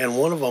 and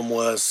one of them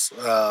was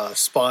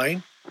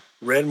Spine,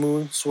 Red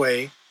Moon,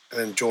 Sway,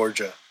 and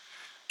Georgia.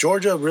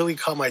 Georgia really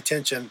caught my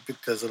attention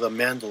because of the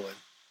mandolin.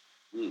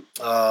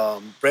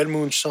 Red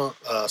Moon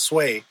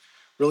Sway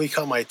really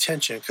caught my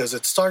attention because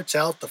it starts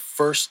out the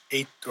first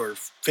 8 or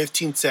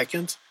 15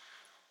 seconds.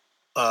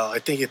 I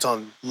think it's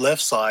on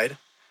left side.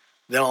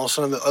 Then all of a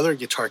sudden the other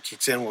guitar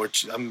kicks in,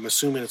 which I'm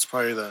assuming it's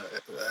probably the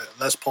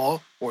Les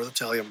Paul or the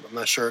Telly. I'm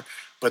not sure.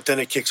 But then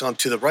it kicks on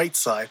to the right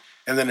side,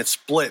 and then it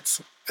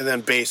splits, and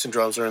then bass and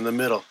drums are in the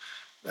middle.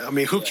 I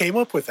mean, who came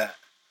up with that?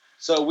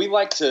 So we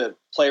like to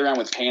play around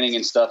with panning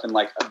and stuff, and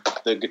like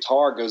the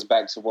guitar goes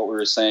back to what we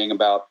were saying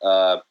about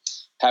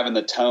having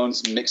the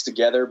tones mixed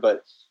together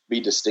but be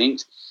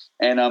distinct.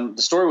 And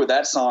the story with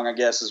that song, I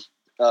guess, is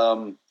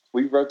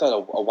we wrote that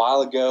a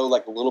while ago,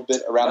 like a little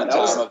bit around the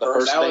time of the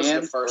first band.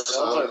 That was the first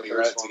song we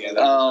wrote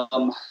together.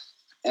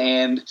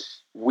 And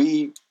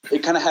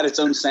it kind of had its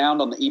own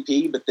sound on the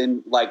EP, but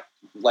then like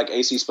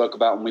AC spoke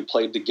about when we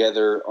played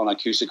together on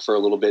acoustic for a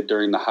little bit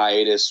during the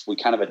hiatus, we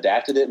kind of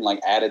adapted it and like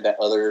added that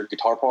other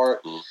guitar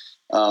part.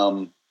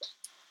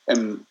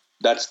 And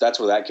that's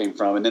where that came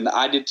from. And then the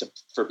idea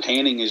for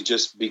panning is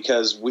just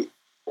because we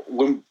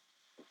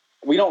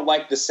don't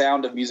like the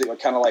sound of music,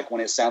 kind of like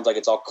when it sounds like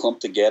it's all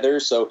clumped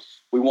together. So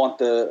we want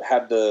to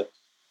have the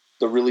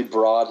really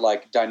broad,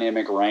 like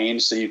dynamic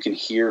range, so you can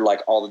hear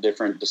like all the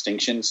different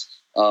distinctions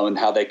and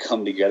how they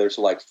come together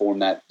to like form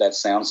that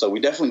sound. So we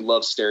definitely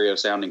love stereo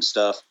sounding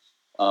stuff.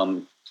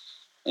 And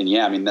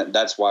yeah, I mean,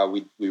 that's why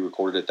we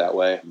recorded it that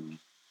way.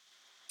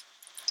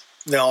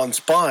 Now on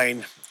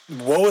Spine,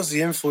 what was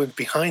the influence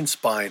behind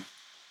Spine?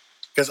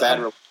 Because Bad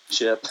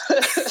relationship.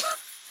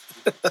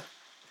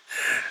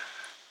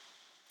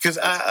 Because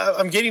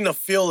I'm getting a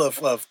feel of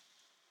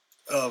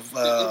go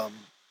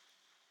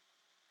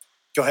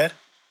ahead.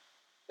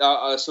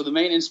 So the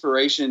main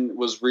inspiration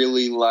was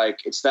really like,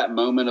 it's that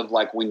moment of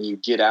like when you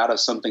get out of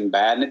something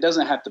bad, and it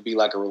doesn't have to be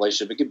like a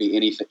relationship. It could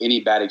be any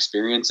bad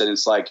experience. And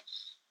it's like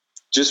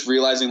just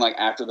realizing like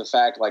after the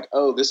fact, like,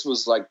 oh, this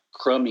was like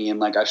crummy and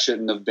like I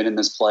shouldn't have been in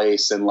this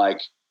place. And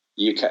like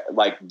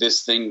like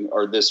this thing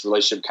or this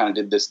relationship kind of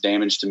did this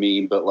damage to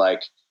me, but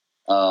like,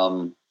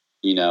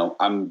 you know,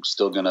 I'm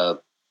still going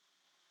to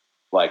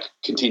like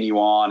continue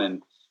on.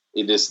 And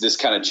this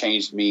kind of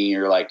changed me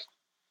or like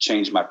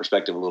changed my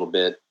perspective a little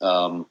bit.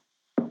 But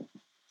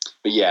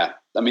yeah,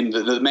 I mean,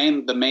 the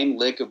main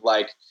lick of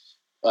like,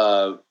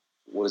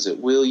 what is it?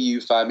 Will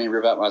you find me,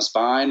 rip out my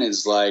spine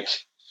is like,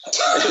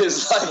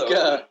 it's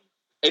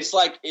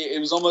like, it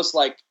was almost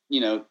like, you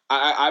know,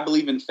 I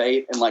believe in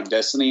fate and like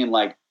destiny and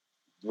like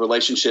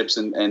relationships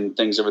and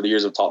things over the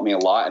years have taught me a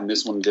lot. And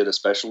this one did,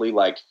 especially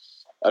like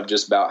of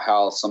just about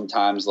how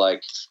sometimes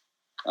like,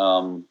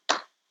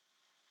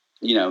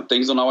 you know,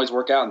 things don't always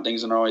work out and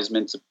things aren't always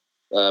meant to,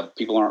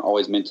 people aren't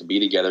always meant to be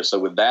together. So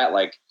with that,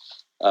 like,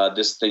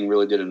 this thing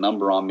really did a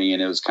number on me,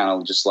 and it was kind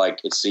of just like,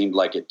 it seemed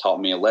like it taught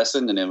me a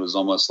lesson, and it was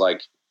almost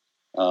like,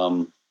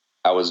 I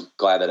was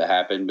glad that it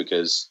happened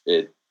because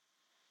it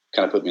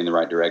kind of put me in the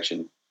right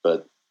direction.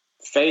 But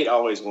fate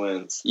always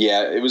wins.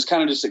 Yeah, it was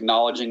kind of just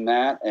acknowledging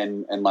that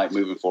and like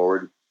moving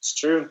forward. It's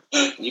true.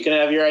 You can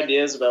have your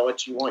ideas about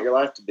what you want your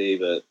life to be,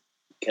 but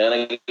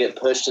kind of get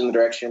pushed in the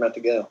direction you're about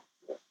to go.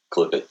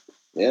 Clip it.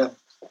 Yeah.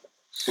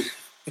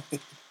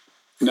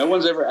 No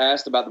one's ever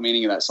asked about the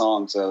meaning of that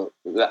song, so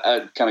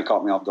that kind of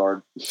caught me off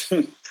guard.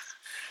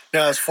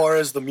 Now, as far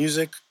as the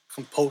music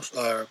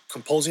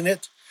composing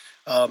it,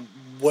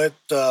 what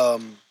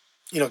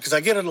you know, because I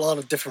get a lot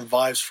of different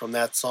vibes from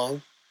that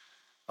song.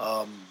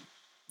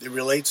 It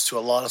relates to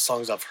a lot of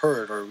songs I've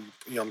heard, or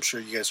you know, I'm sure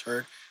you guys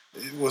heard.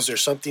 Was there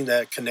something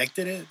that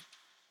connected it?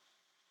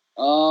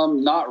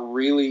 Not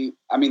really.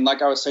 I mean,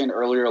 like I was saying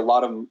earlier, a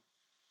lot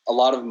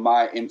of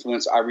my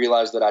influence, I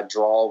realize that I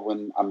draw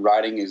when I'm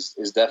writing is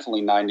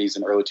definitely 90s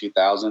and early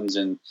 2000s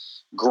and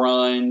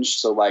grunge.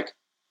 So like,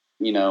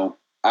 you know,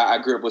 I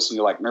grew up listening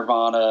to like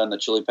Nirvana and the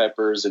Chili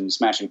Peppers and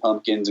Smashing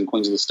Pumpkins and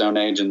Queens of the Stone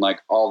Age and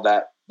like all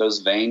that, those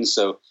veins.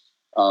 So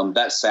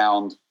that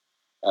sound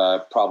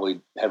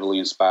probably heavily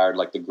inspired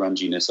like the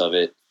grunginess of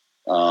it.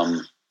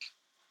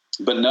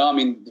 But no, I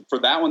mean, for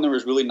that one, there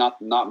was really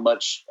not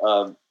much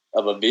of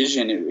a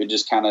vision. It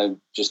just kind of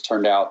just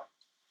turned out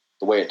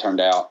the way it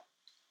turned out.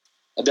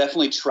 I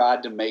definitely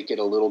tried to make it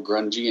a little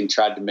grungy and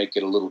tried to make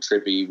it a little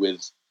trippy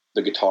with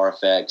the guitar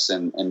effects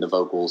and the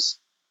vocals.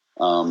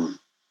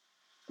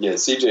 Yeah,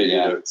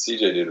 CJ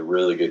did a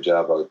really good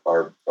job.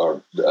 Our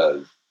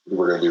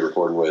we're going to be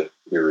recording with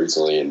here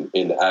recently,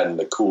 and adding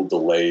the cool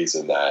delays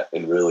in that,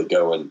 and really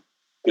going,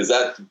 because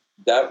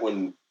that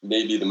one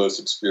may be the most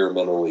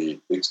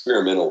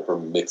experimental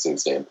from a mixing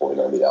standpoint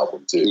on the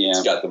album too. Yeah.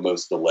 It's got the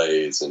most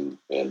delays and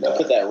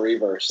put that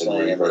reverse and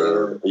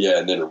reverb, yeah,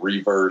 and then a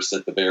reverse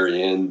at the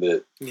very end.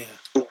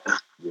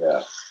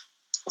 Yeah.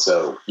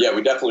 So yeah,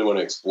 we definitely want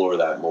to explore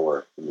that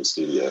more in the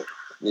studio.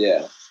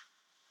 Yeah.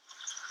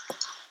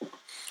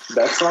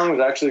 That song was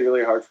actually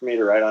really hard for me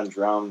to write on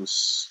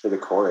drums for the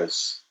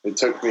chorus. It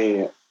took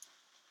me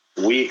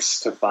weeks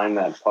to find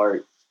that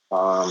part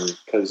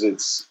because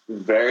it's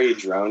very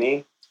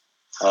drony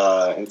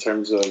in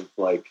terms of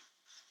like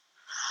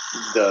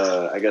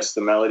the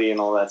melody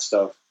and all that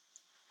stuff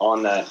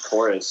on that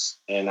chorus.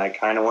 And I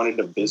kind of wanted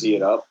to busy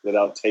it up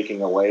without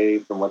taking away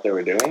from what they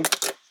were doing.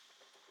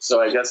 So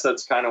I guess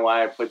that's kind of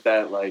why I put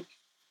that like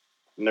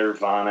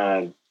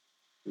Nirvana,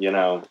 you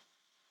know,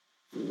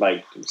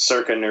 like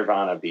circa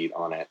Nirvana beat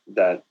on it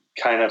that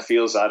kind of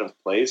feels out of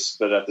place,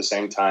 but at the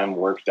same time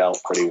worked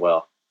out pretty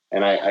well.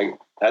 And I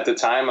at the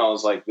time I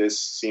was like, this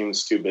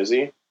seems too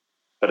busy,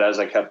 but as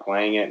I kept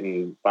playing it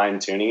and fine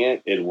tuning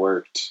it, it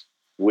worked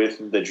with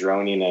the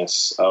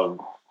droniness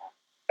of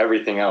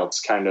everything else,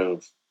 kind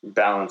of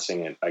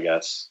balancing it, I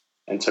guess,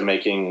 into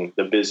making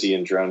the busy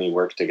and drony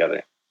work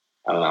together.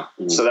 I don't know.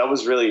 Mm-hmm. So that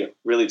was really,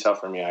 really tough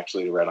for me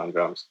actually to write on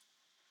drums.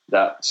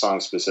 That song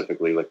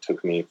specifically like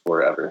took me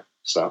forever.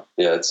 So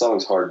yeah, that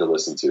song's hard to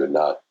listen to and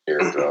not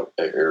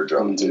air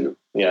drum to.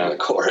 Yeah, the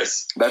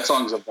chorus. That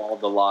song's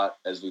evolved a lot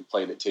as we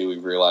played it too.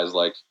 We've realized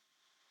like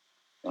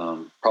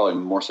probably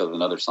more so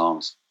than other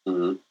songs.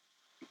 Mm-hmm.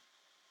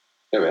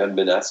 Yeah, we hadn't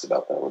been asked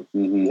about that one.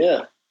 Mm-hmm.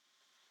 Yeah,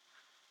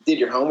 did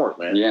your homework,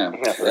 man. Yeah.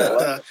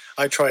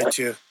 I tried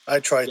to,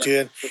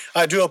 and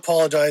I do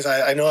apologize.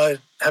 I know I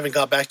haven't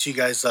got back to you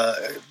guys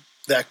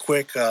that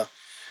quick.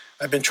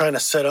 I've been trying to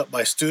set up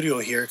my studio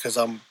here because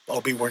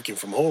I'll be working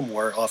from home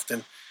more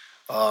often.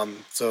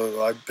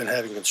 So I've been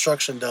having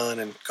construction done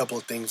and a couple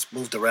of things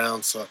moved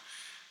around. So,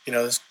 you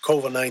know, this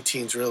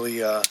COVID-19 is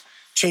really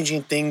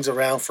changing things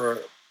around for,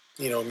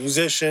 you know,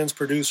 musicians,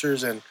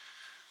 producers, and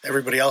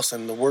everybody else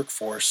in the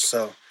workforce.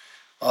 So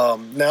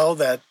now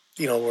that,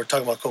 you know, we're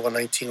talking about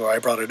COVID-19, or I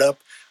brought it up,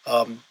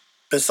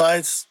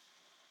 besides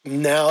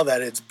now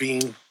that it's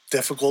being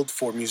difficult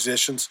for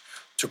musicians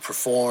to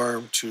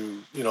perform,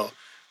 to, you know,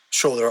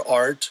 show their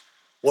art,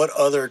 what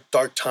other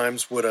dark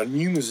times would a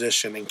new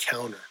musician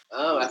encounter?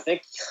 I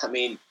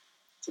mean,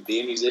 to be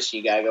a musician,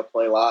 you gotta go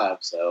play live.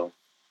 So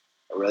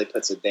it really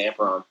puts a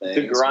damper on things.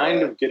 The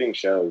grind of getting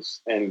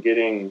shows and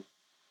getting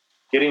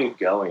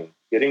going,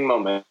 getting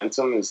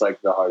momentum is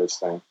like the hardest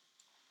thing.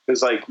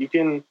 Because like you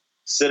can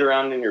sit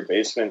around in your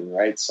basement and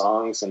write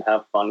songs and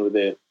have fun with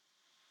it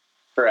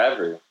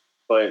forever.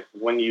 But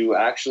when you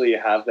actually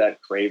have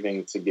that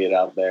craving to get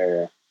out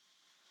there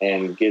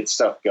and get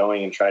stuff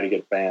going and try to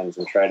get fans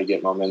and try to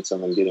get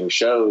momentum and getting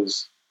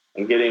shows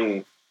and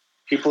getting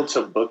people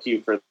to book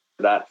you for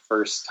that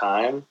first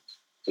time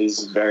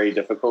is very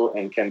difficult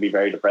and can be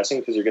very depressing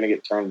because you're going to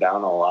get turned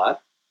down a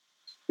lot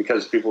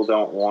because people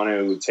don't want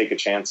to take a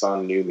chance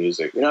on new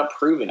music. You're not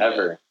proven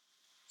ever.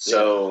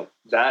 So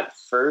that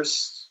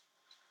first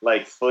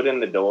like foot in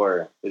the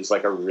door is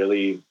like a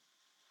really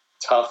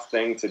tough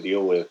thing to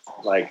deal with,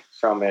 like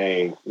from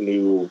a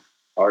new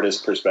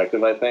artist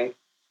perspective. I think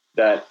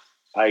that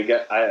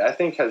I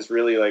think has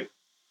really like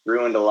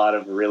ruined a lot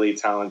of really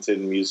talented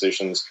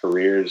musicians'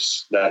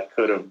 careers that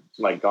could have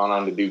like gone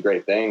on to do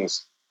great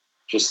things.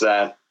 Just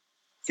that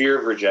fear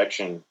of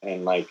rejection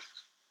and like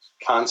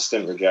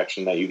constant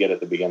rejection that you get at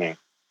the beginning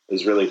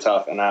is really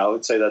tough. And I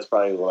would say that's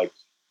probably like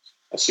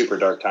a super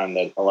dark time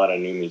that a lot of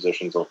new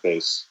musicians will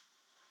face.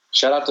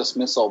 Shout out to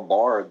Smith's Old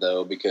Bar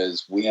though,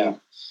 because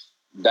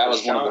that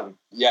was Sean. one of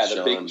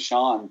the big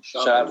Sean.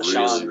 Shout out to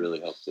Sean. Really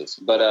helped us.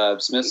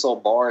 But Smith's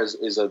Old Bar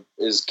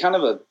is kind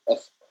of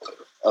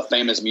a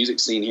famous music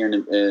scene here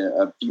in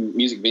a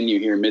music venue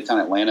here in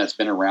Midtown Atlanta. It's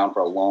been around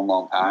for a long,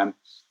 long time.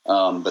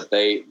 But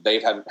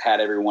they've had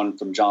everyone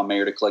from John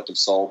Mayer to Collective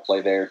Soul play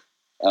there.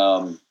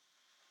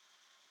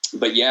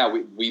 But yeah,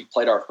 we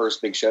played our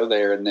first big show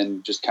there, and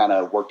then just kind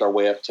of worked our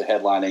way up to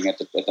headlining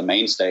at the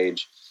main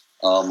stage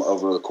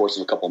over the course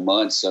of a couple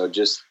months. So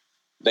just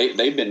they've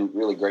been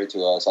really great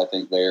to us, I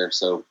think, there.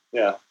 So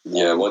yeah.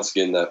 Once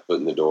again, that foot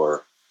in the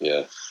door.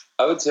 Yeah,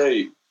 I would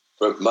say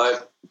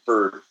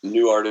for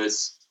new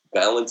artists,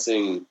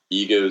 balancing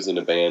egos in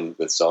a band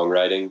with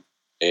songwriting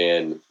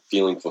and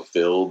feeling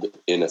fulfilled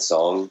in a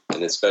song,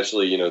 and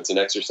especially it's an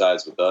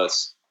exercise with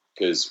us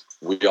because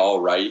we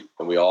all write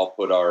and we all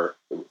put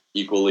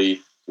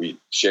we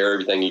share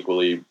everything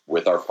equally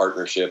with our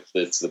partnership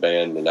that's the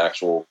band, an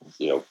actual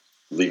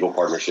legal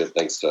partnership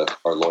thanks to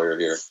our lawyer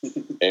here.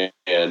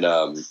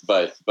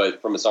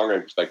 But from a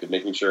songwriting perspective,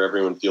 making sure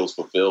everyone feels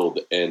fulfilled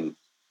and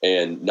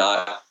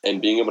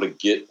being able to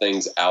get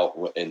things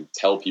out and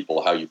tell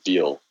people how you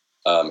feel,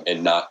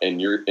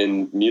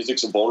 and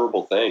music's a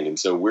vulnerable thing, and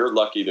so we're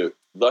lucky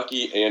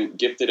and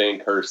gifted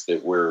and cursed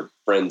that we're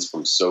friends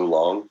from so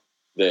long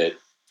that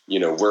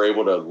we're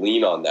able to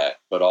lean on that,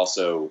 but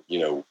also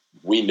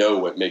we know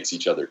what makes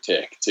each other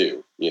tick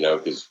too,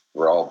 because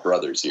we're all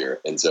brothers here,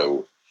 and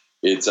so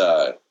it's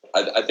I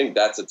think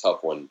that's a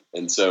tough one.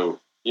 And so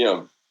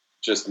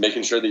just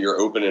making sure that you're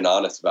open and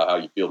honest about how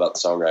you feel about the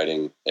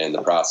songwriting and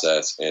the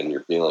process and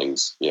your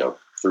feelings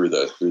through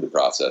the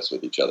process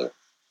with each other.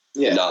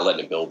 Yeah, not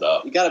letting it build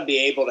up. You got to be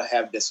able to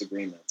have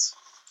disagreements.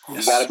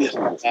 You got to be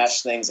able to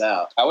hash things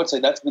out. I would say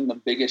that's been the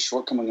biggest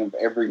shortcoming of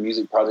every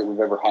music project we've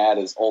ever had,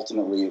 is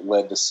ultimately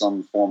led to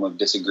some form of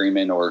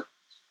disagreement or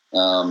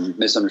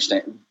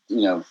misunderstanding,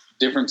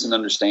 difference in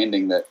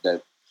understanding that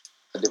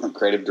a different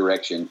creative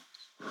direction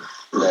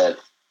that,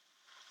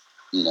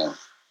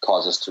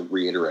 cause us to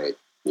reiterate.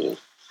 Yeah.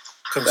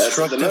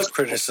 Constructive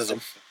criticism.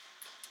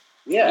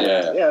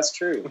 Yeah, that's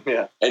true.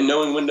 Yeah. And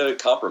knowing when to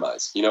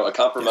compromise. A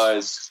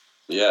compromise,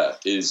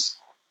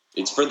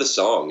 it's for the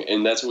song.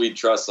 And that's what we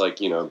trust.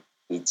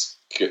 It's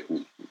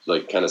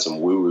like kind of some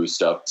woo-woo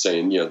stuff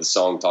saying, the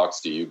song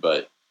talks to you,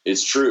 but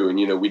it's true.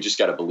 And, we just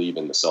got to believe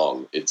in the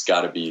song. It's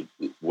got to be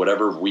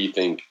whatever we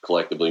think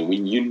collectively.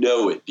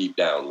 It deep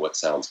down what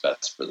sounds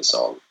best for the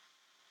song.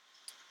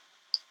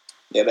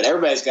 Yeah, but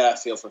everybody's got to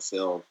feel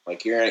fulfilled.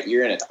 Like you're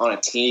on a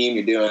team.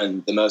 You're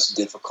doing the most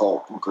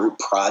difficult group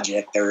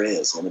project there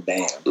is in a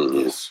band.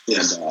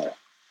 Mm-hmm. And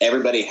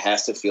everybody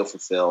has to feel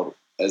fulfilled.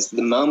 As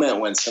the moment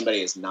when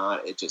somebody is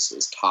not, it just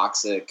is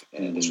toxic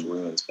and it just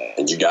ruins bands.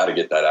 And you got to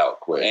get that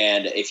out quick.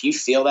 And if you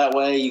feel that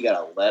way, you got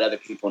to let other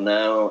people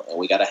know, and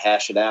we got to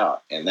hash it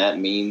out. And that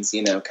means,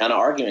 kind of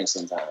arguing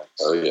sometimes.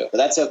 Oh, yeah. But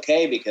that's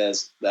okay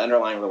because the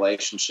underlying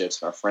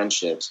relationships and our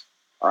friendships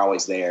are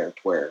always there,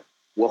 where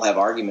we'll have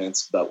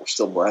arguments, but we're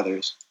still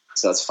brothers.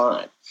 So that's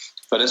fine.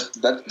 But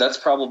that's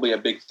probably a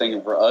big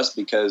thing for us,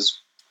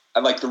 because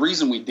the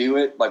reason we do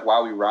it,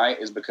 why we write,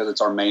 is because it's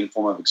our main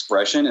form of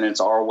expression, and it's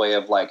our way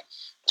of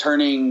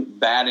turning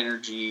bad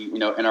energy,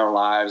 in our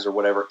lives or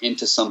whatever,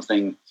 into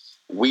something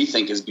we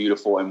think is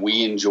beautiful and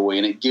we enjoy,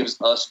 and it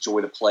gives us joy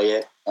to play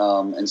it.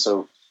 And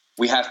so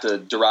we have to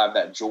derive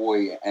that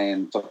joy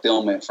and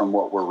fulfillment from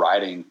what we're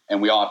writing,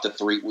 and we all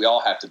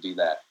have to do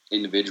that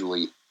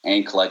individually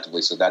and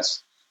collectively. So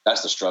that's the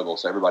struggle.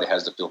 So everybody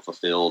has to feel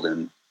fulfilled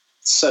and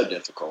So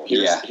difficult.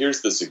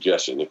 Here's the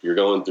suggestion. If you're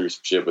going through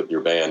some shit with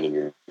your band and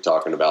you're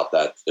talking about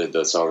that, the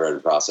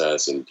songwriting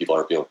process, and people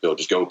aren't feeling fulfilled,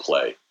 just go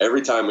play.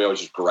 Every time we always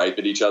just gripe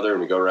at each other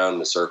and we go around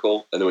in a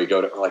circle, and then we're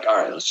like, all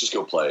right, let's just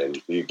go play. And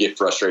you get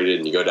frustrated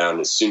and you go down, and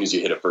as soon as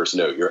you hit a first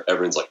note,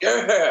 everyone's like,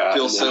 yeah,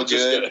 feels so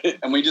good.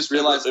 And we just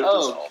realized,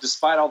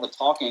 despite all the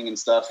talking and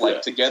stuff,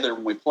 like together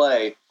when we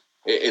play,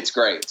 it's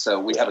great.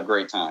 So we have a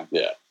great time.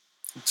 Yeah.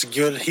 It's a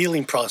good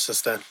healing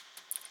process then.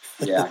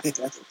 Yeah.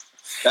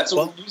 That's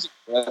what music.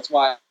 That's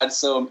why it's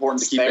so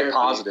important to keep it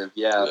positive.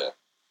 Yeah.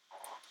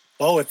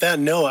 Well, with that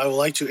note, I would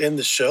like to end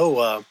the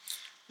show.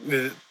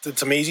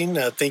 It's amazing.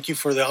 Thank you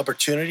for the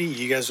opportunity.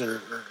 You guys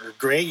are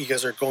great. You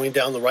guys are going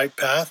down the right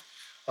path.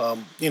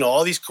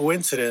 All these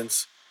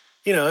coincidences,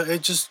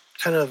 it just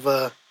kind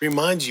of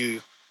reminds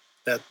you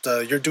that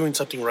you're doing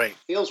something right.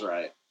 Feels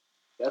right.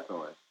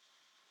 Definitely.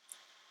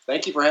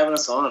 Thank you for having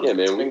us on. Yeah,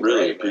 man. We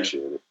really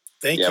appreciate it.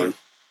 Thank you.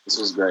 This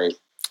was great.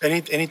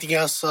 Anything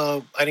else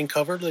I didn't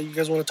cover that you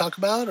guys want to talk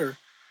about? Or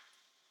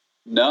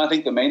no, I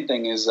think the main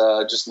thing is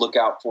just look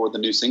out for the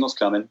new singles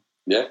coming.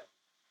 Yeah.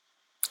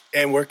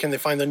 And where can they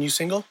find the new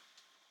single?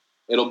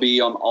 It'll be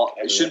on all.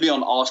 It should be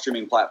on all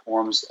streaming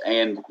platforms,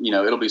 and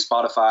it'll be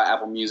Spotify,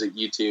 Apple Music,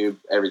 YouTube,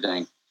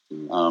 everything.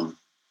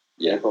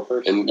 April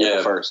 1st. And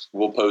April 1st.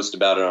 We'll post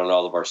about it on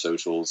all of our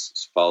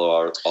socials.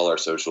 Follow all our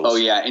socials. Oh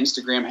yeah,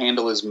 Instagram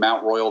handle is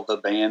Mount Royal the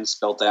band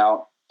spelt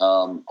out.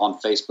 On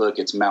Facebook,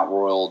 it's Mount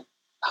Royal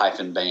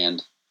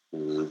 -band.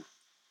 Mm-hmm.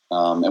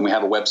 And we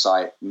have a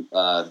website,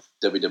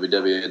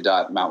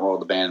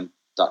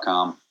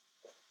 www.mountroyaltheband.com.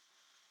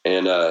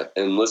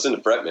 And listen to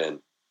Fretman.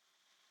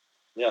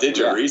 Yeah. Did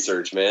your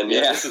research, man.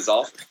 Yeah. This is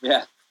awesome.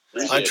 Yeah.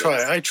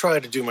 I try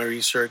to do my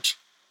research.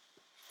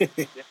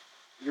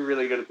 You're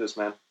really good at this,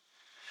 man.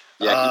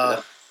 Yeah, keep it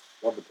up.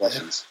 Love the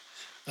questions.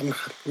 I'm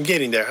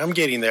getting there.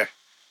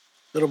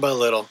 Little by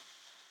little.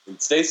 And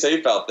stay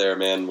safe out there,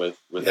 man. With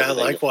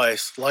everything.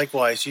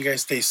 Likewise. You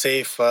guys stay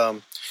safe.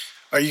 Are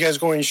you guys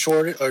going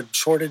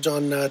shortage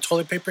on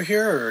toilet paper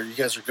here, or you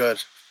guys are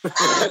good?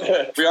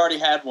 We already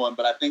had one,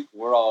 but I think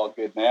we're all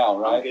good now,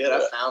 right? I'm good.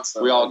 I found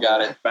some. We all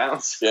got it.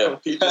 Bounce. Yeah,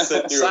 Pete just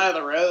sent through side of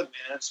the road,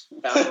 man. It's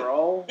about to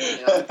roll.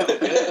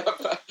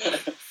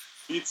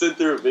 Pete sent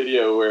through a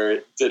video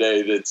where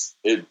today that's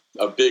a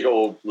big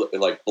old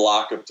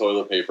block of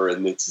toilet paper,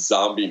 and it's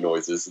zombie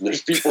noises, and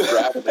there's people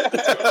grabbing it.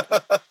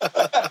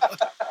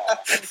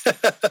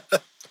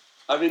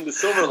 I mean, the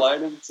silver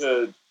lining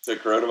to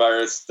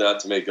coronavirus, not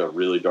to make a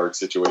really dark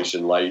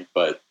situation light,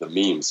 but the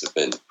memes have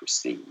been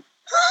pristine.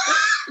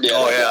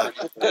 Yeah.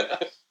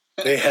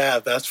 They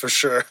have, that's for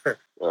sure.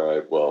 All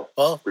right, well,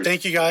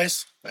 thank you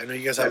guys. I know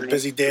you guys have a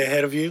busy day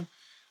ahead of you.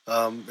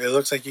 It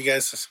looks like you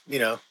guys,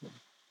 you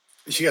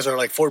guys are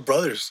like four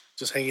brothers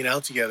just hanging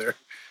out together.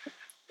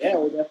 Yeah,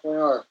 we definitely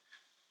are.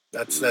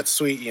 That's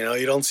sweet.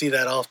 You don't see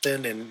that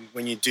often, and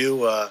when you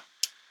do,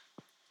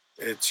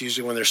 it's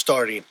usually when they're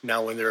starting,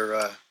 not when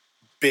they're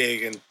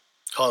big in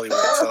Hollywood.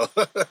 So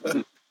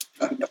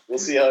we'll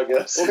see how it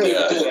goes.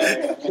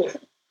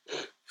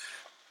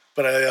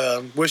 But I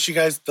wish you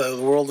guys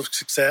the world of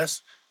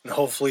success, and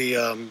hopefully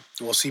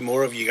we'll see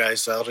more of you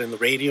guys out in the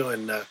radio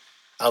and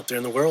out there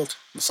in the world,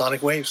 the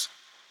Sonic Waves.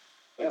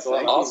 That's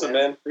awesome,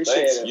 man.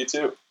 Appreciate it. You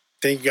too.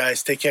 Thank you,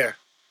 guys. Take care.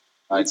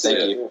 All right, thank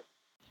you.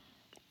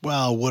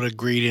 Wow, what a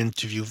great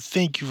interview.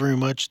 Thank you very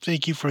much.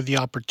 Thank you for the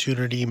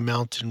opportunity,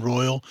 Mountain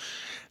Royal.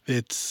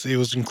 It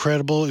was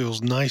incredible. It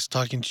was nice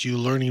talking to you,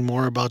 learning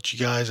more about you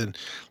guys and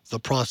the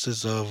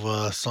process of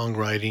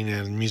songwriting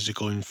and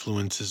musical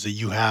influences that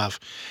you have.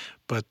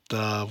 But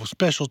a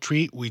special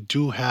treat, we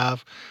do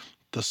have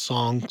the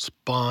song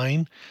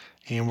Spine,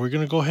 and we're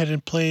going to go ahead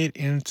and play it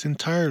in its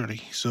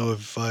entirety. So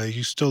if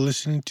you're still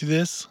listening to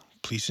this,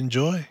 please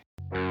enjoy.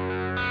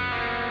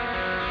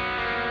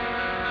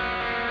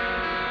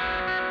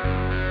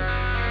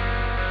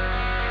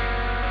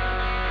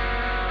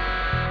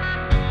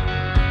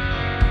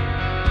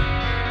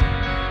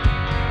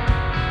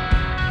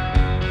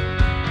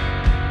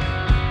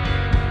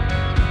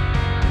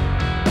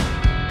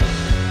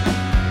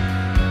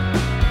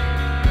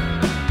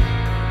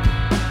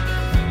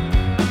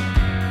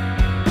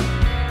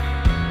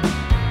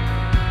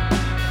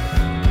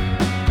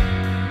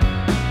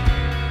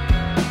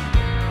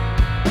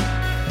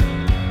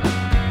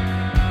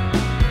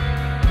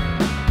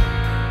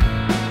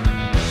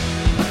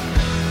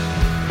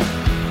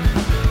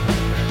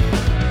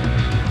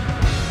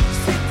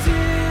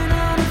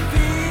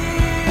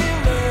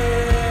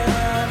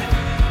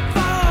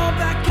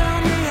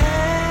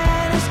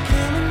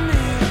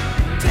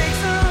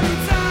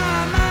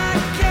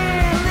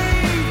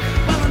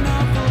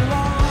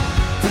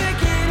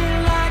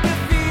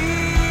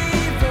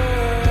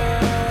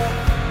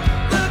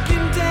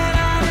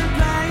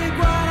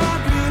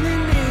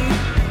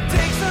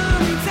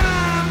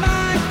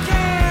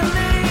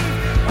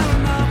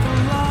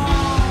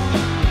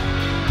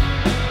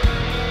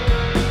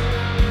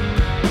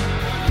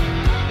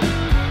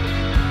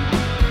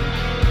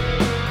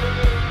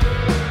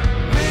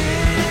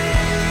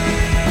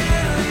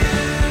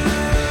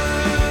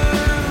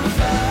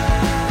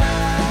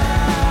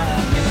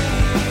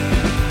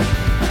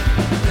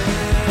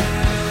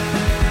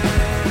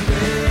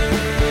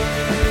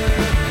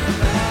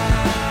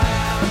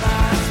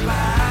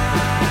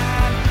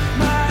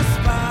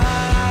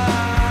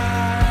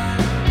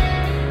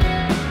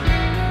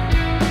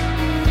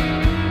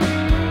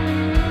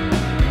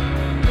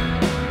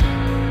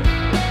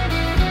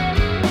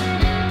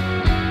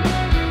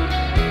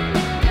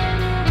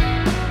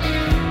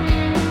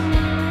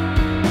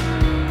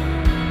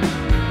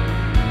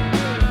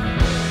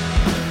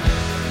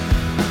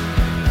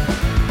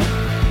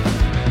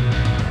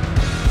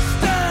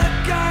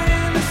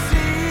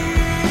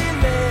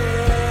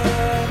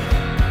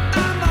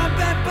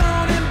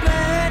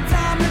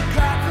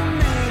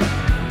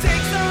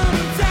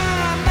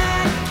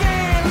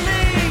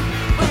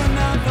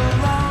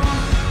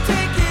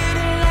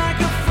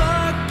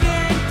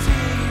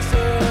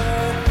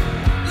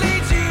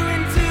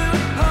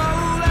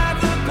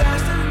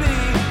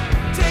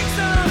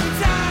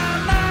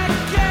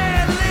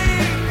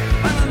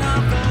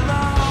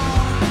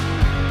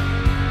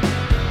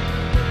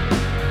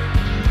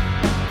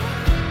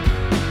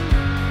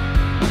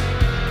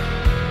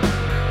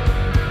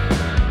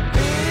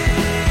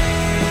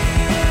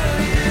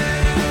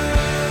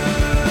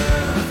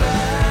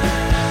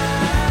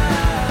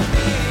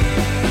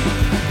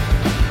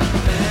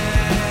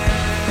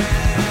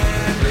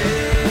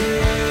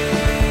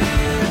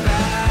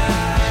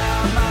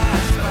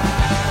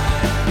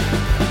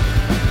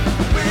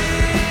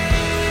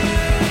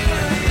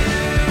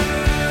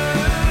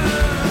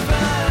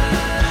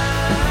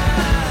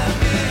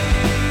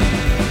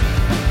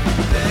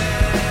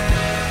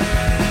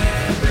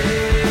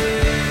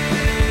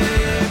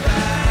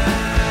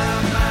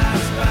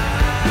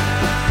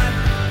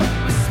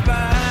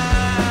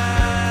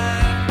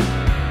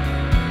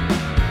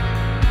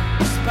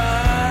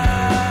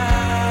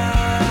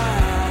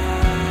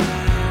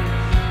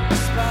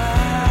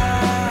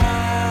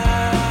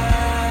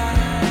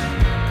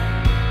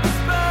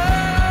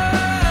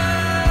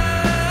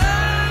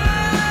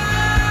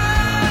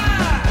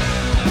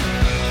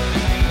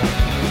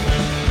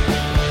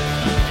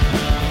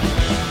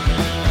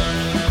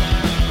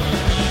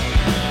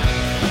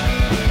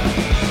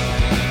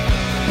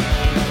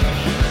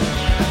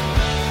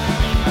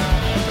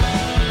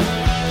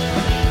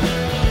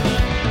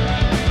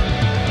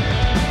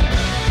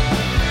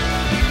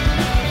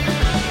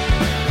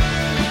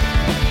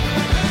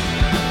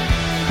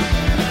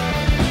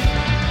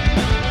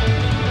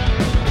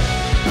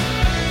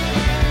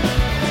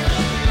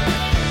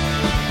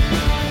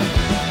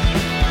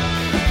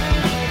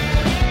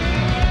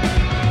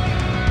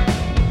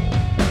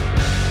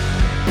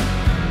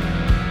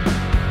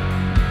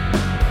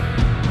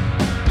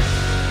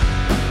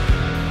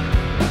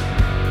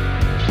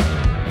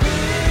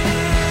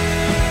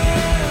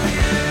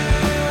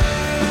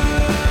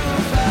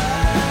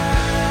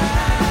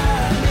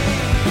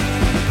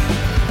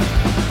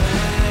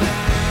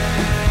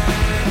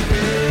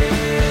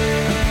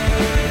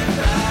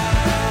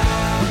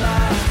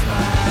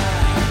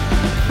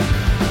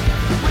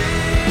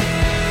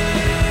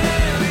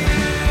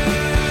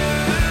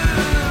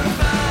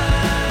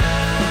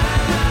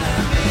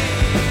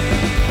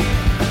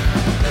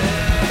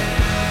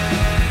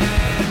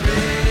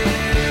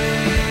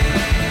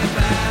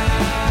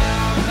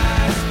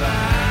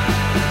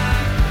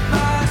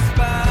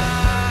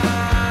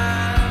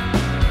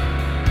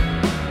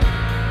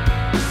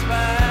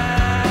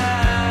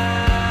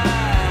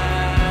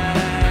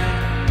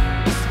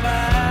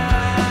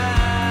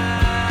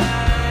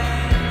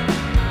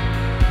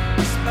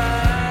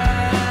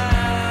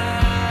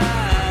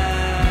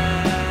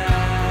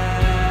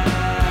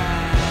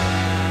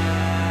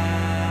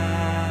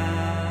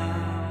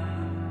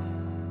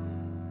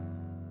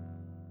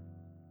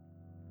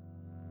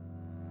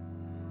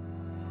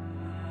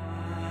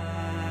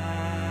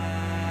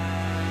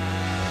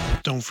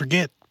 Don't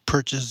forget,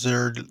 purchase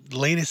their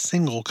latest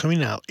single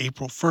coming out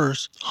April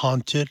 1st,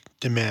 Haunted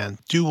Demand.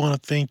 Do want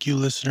to thank you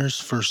listeners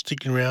for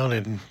sticking around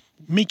and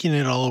making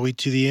it all the way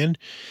to the end.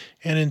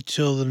 And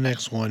until the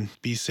next one,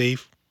 be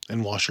safe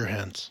and wash your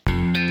hands.